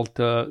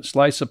Delta.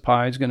 Slice of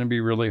Pie is going to be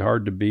really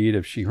hard to beat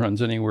if she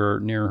runs anywhere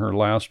near her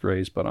last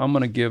race, but I'm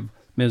going to give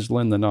Ms.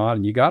 Lynn the nod,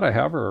 and you got to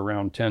have her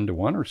around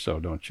 10-1 or so,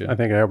 don't you? I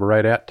think I have her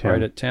right at 10.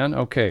 Right at 10?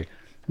 Okay.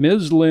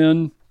 Ms.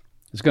 Lynn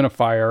is going to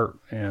fire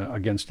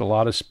against a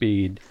lot of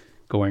speed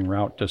going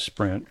route to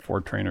sprint for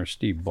trainer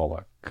Steve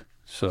Bullock.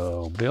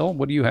 So, Bill,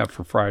 what do you have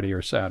for Friday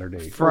or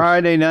Saturday?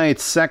 Friday night,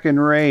 second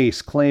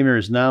race.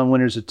 Claimers,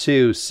 non-winners of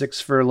 2,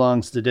 6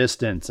 furlongs to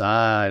distance.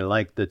 I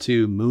like the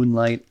 2,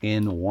 Moonlight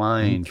and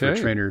Wine for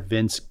trainer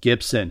Vince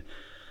Gibson.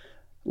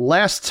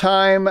 Last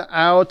time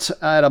out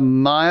at a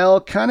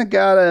mile, kind of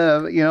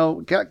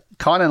got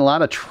caught in a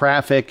lot of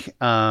traffic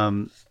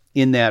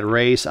in that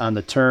race on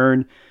the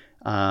turn.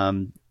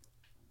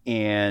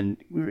 And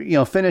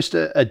finished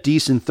a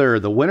decent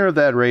third. The winner of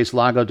that race,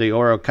 Lago de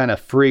Oro, kind of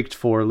freaked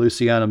for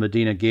Luciano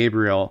Medina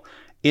Gabriel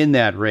in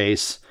that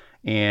race.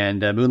 And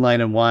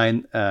Moonlight and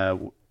Wine,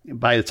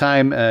 by the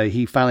time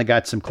he finally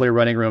got some clear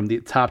running room,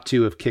 the top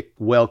 2 have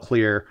kicked well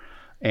clear.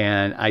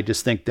 And I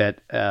just think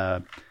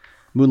that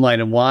Moonlight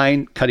and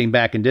Wine, cutting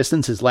back in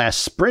distance, his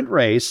last sprint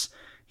race,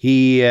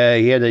 he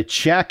had a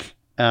check.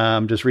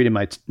 Just reading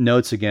my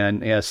notes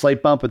again. A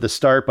slight bump at the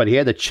start, but he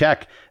had to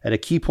check at a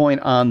key point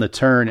on the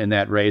turn in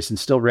that race and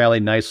still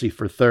rallied nicely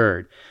for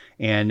third.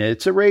 And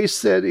it's a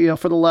race that,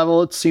 for the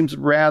level, it seems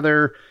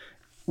rather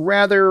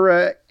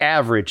rather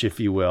average, if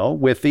you will.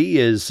 Withy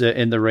is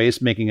in the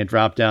race, making a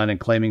drop down and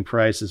claiming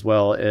price, as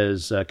well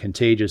as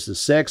Contagious is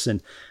 6,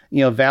 and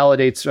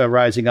Validate's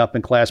rising up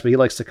in class, but he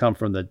likes to come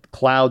from the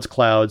clouds,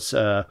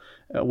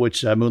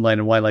 which Moonlight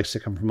and Wine likes to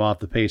come from off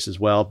the pace as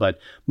well. But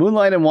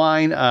Moonlight and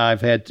Wine,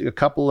 I've had a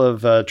couple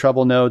of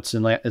trouble notes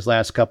in his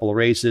last couple of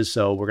races,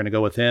 so we're going to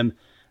go with him.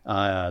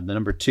 The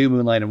number 2,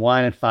 Moonlight and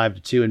Wine, and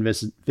 5-2,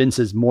 and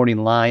Vince's Morning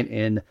Line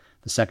in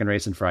the second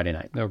race on Friday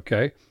night.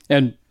 Okay.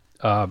 And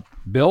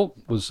Bill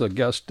was a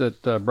guest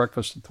at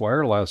Breakfast at the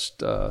Wire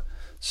last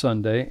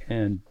Sunday,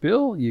 and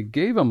Bill, you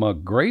gave him a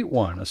great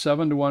one, a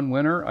 7-1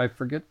 winner. I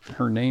forget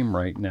her name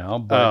right now,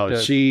 but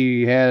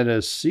she had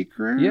a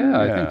secret. Yeah,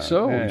 I think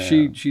so.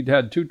 Yeah. She'd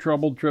had 2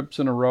 troubled trips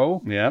in a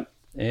row. Yep.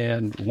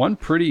 And won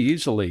pretty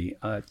easily,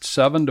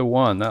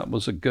 7-1. That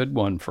was a good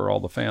one for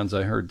all the fans.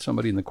 I heard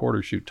somebody in the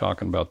quarter shoot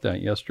talking about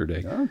that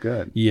yesterday. Oh,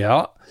 good.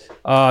 Yeah.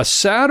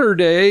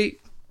 Saturday,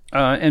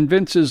 and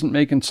Vince isn't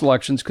making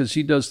selections because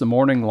he does the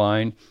morning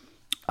line.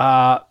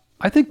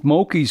 I think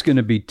Moki's going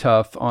to be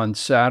tough on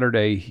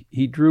Saturday.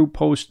 He drew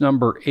post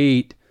number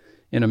 8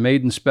 in a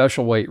maiden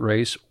special weight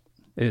race.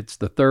 It's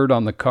the 3rd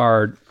on the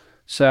card.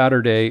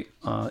 Saturday,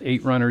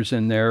 8 runners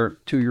in there,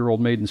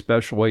 2-year-old maiden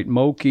special weight.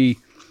 Moki,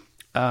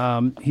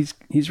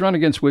 he's run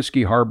against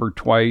Whiskey Harbor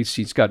twice.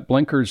 He's got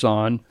blinkers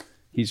on.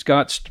 He's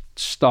got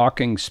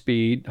stalking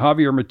speed.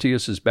 Javier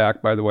Matias is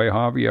back, by the way.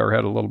 Javier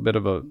had a little bit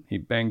of he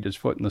banged his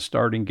foot in the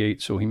starting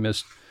gate, so he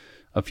missed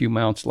a few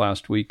mounts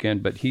last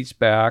weekend, but he's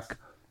back.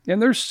 And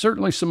there's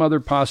certainly some other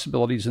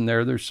possibilities in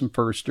there. There's some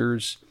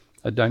firsters,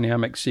 a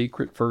Dynamic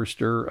Secret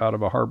firster out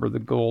of a Harbor the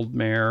Gold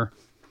mare.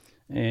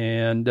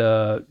 And,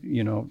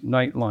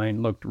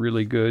 Nightline looked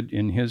really good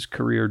in his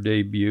career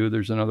debut.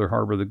 There's another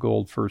Harbor the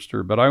Gold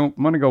firster. But I'm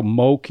going to go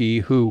Moki,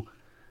 who,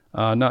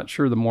 not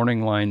sure the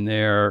morning line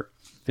there.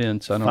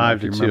 Vince, I don't know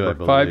if you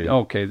remember. 5,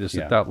 okay, this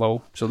is that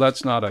low. So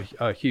that's not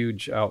a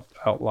huge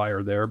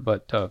outlier there.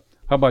 But how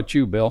about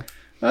you, Bill?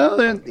 Well,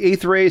 the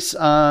 8th race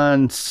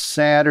on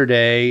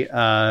Saturday,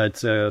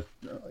 it's a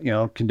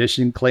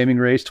condition claiming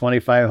race,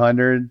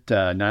 2,500,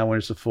 9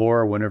 winners to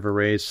 4, winner of a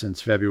race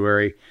since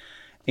February,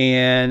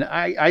 and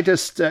I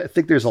just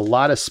think there's a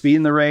lot of speed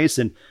in the race,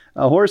 and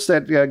a horse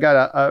that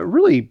got a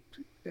really,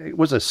 it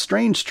was a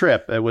strange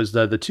trip. It was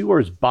the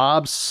 2-horse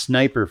Bob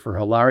Sniper for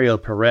Hilario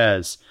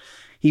Perez.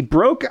 He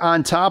broke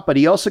on top, but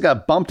he also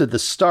got bumped at the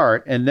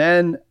start, and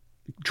then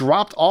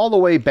dropped all the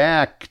way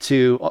back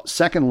to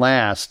second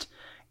last,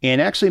 and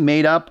actually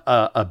made up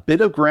a bit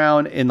of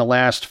ground in the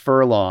last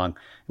furlong.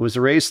 It was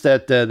a race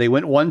that they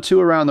went 1-2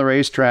 around the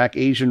racetrack,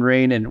 Asian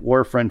Rain and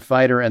Warfriend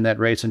Fighter in that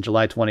race on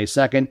July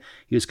 22nd.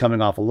 He was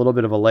coming off a little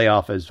bit of a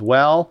layoff as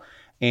well.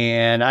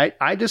 And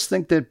I just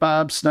think that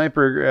Bob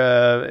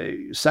Sniper,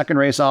 second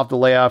race off the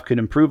layoff, could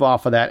improve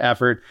off of that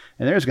effort.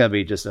 And there's going to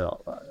be just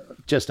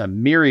a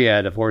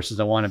myriad of horses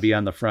that want to be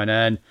on the front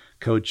end.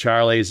 Code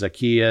Charlie,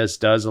 Zacchaeus,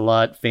 Does a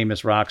Lot,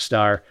 Famous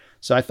Rockstar.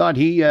 So I thought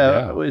he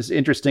was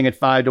interesting at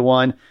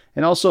 5-1.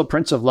 And also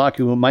Prince of Luck,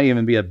 who might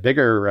even be a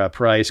bigger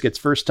price, gets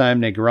first time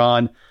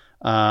Negron.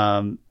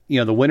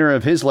 The winner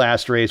of his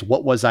last race,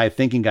 What Was I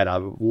Thinking, got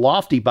a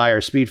lofty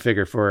buyer speed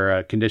figure for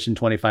a condition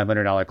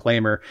 $2,500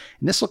 claimer.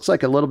 And this looks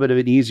like a little bit of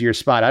an easier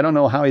spot. I don't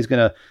know how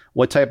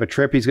what type of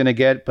trip he's going to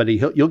get, but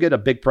you'll get a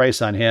big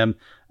price on him.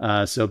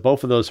 So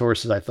both of those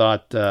horses I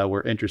thought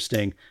were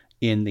interesting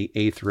in the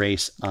 8th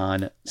race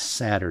on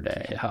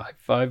Saturday. Yeah,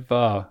 I've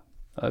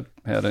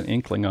had an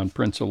inkling on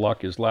Prince of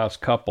Luck his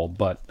last couple,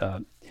 but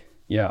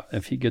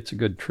if he gets a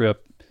good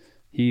trip,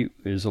 he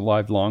is a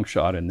live long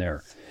shot in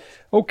there.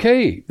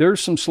 Okay, there's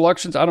some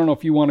selections. I don't know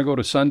if you want to go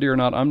to Sunday or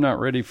not. I'm not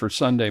ready for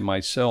Sunday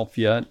myself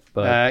yet,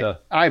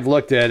 but I've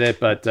looked at it,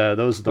 but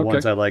those are the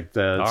ones I liked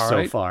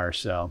so far.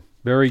 So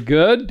very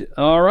good.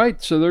 All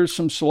right, so there's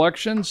some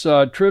selections.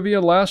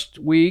 Trivia last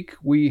week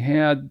we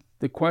had.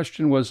 The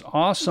question was,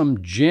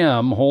 Awesome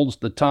Jim holds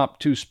the top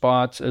 2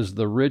 spots as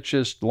the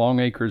richest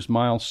Longacres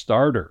Mile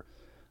starter.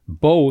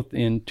 Both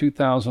in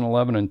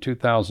 2011 and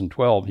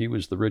 2012, he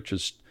was the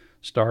richest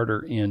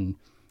starter in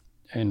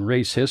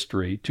race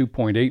history,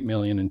 $2.8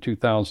 million in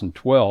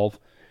 2012.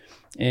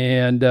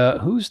 And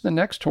who's the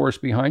next horse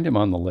behind him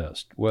on the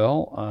list?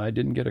 Well, I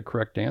didn't get a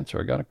correct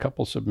answer. I got a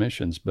couple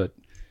submissions, but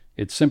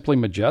it's Simply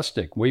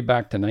Majestic, way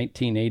back to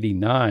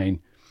 1989.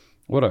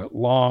 What a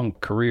long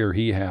career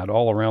he had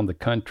all around the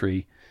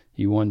country.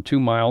 He won 2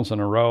 miles in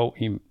a row.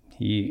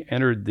 He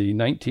entered the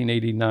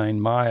 1989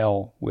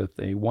 mile with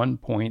a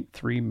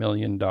 $1.3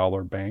 million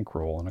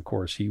bankroll. And, of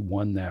course, he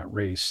won that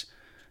race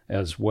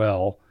as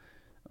well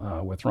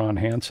with Ron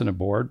Hansen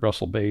aboard.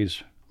 Russell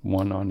Baze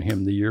won on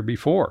him the year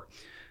before.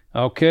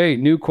 Okay,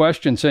 new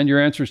question. Send your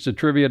answers to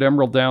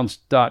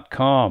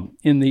trivia@emeralddowns.com.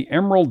 In the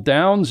Emerald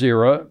Downs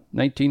era,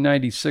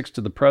 1996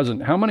 to the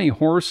present, how many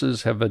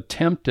horses have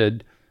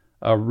attempted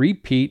a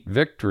repeat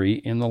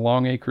victory in the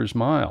Longacres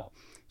Mile?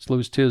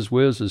 Sleu's Tiz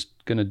Wiz is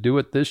going to do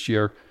it this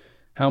year.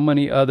 How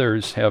many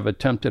others have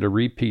attempted a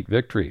repeat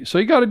victory? So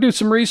you got to do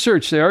some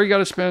research there. You got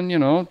to spend,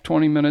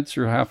 20 minutes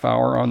or half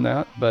hour on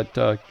that, but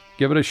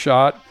give it a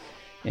shot.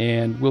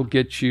 and we'll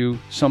get you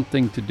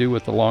something to do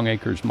with the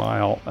Longacres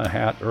Mile, a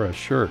hat or a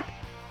shirt.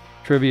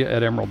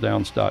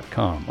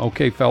 Trivia@emeralddowns.com.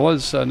 Okay,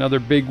 fellas, another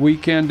big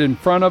weekend in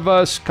front of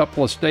us.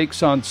 Couple of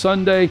stakes on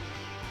Sunday.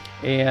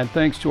 And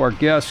thanks to our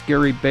guests,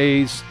 Gary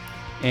Baze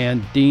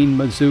and Dean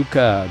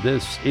Mazzuca.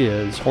 This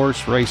is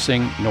Horse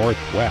Racing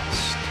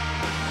Northwest.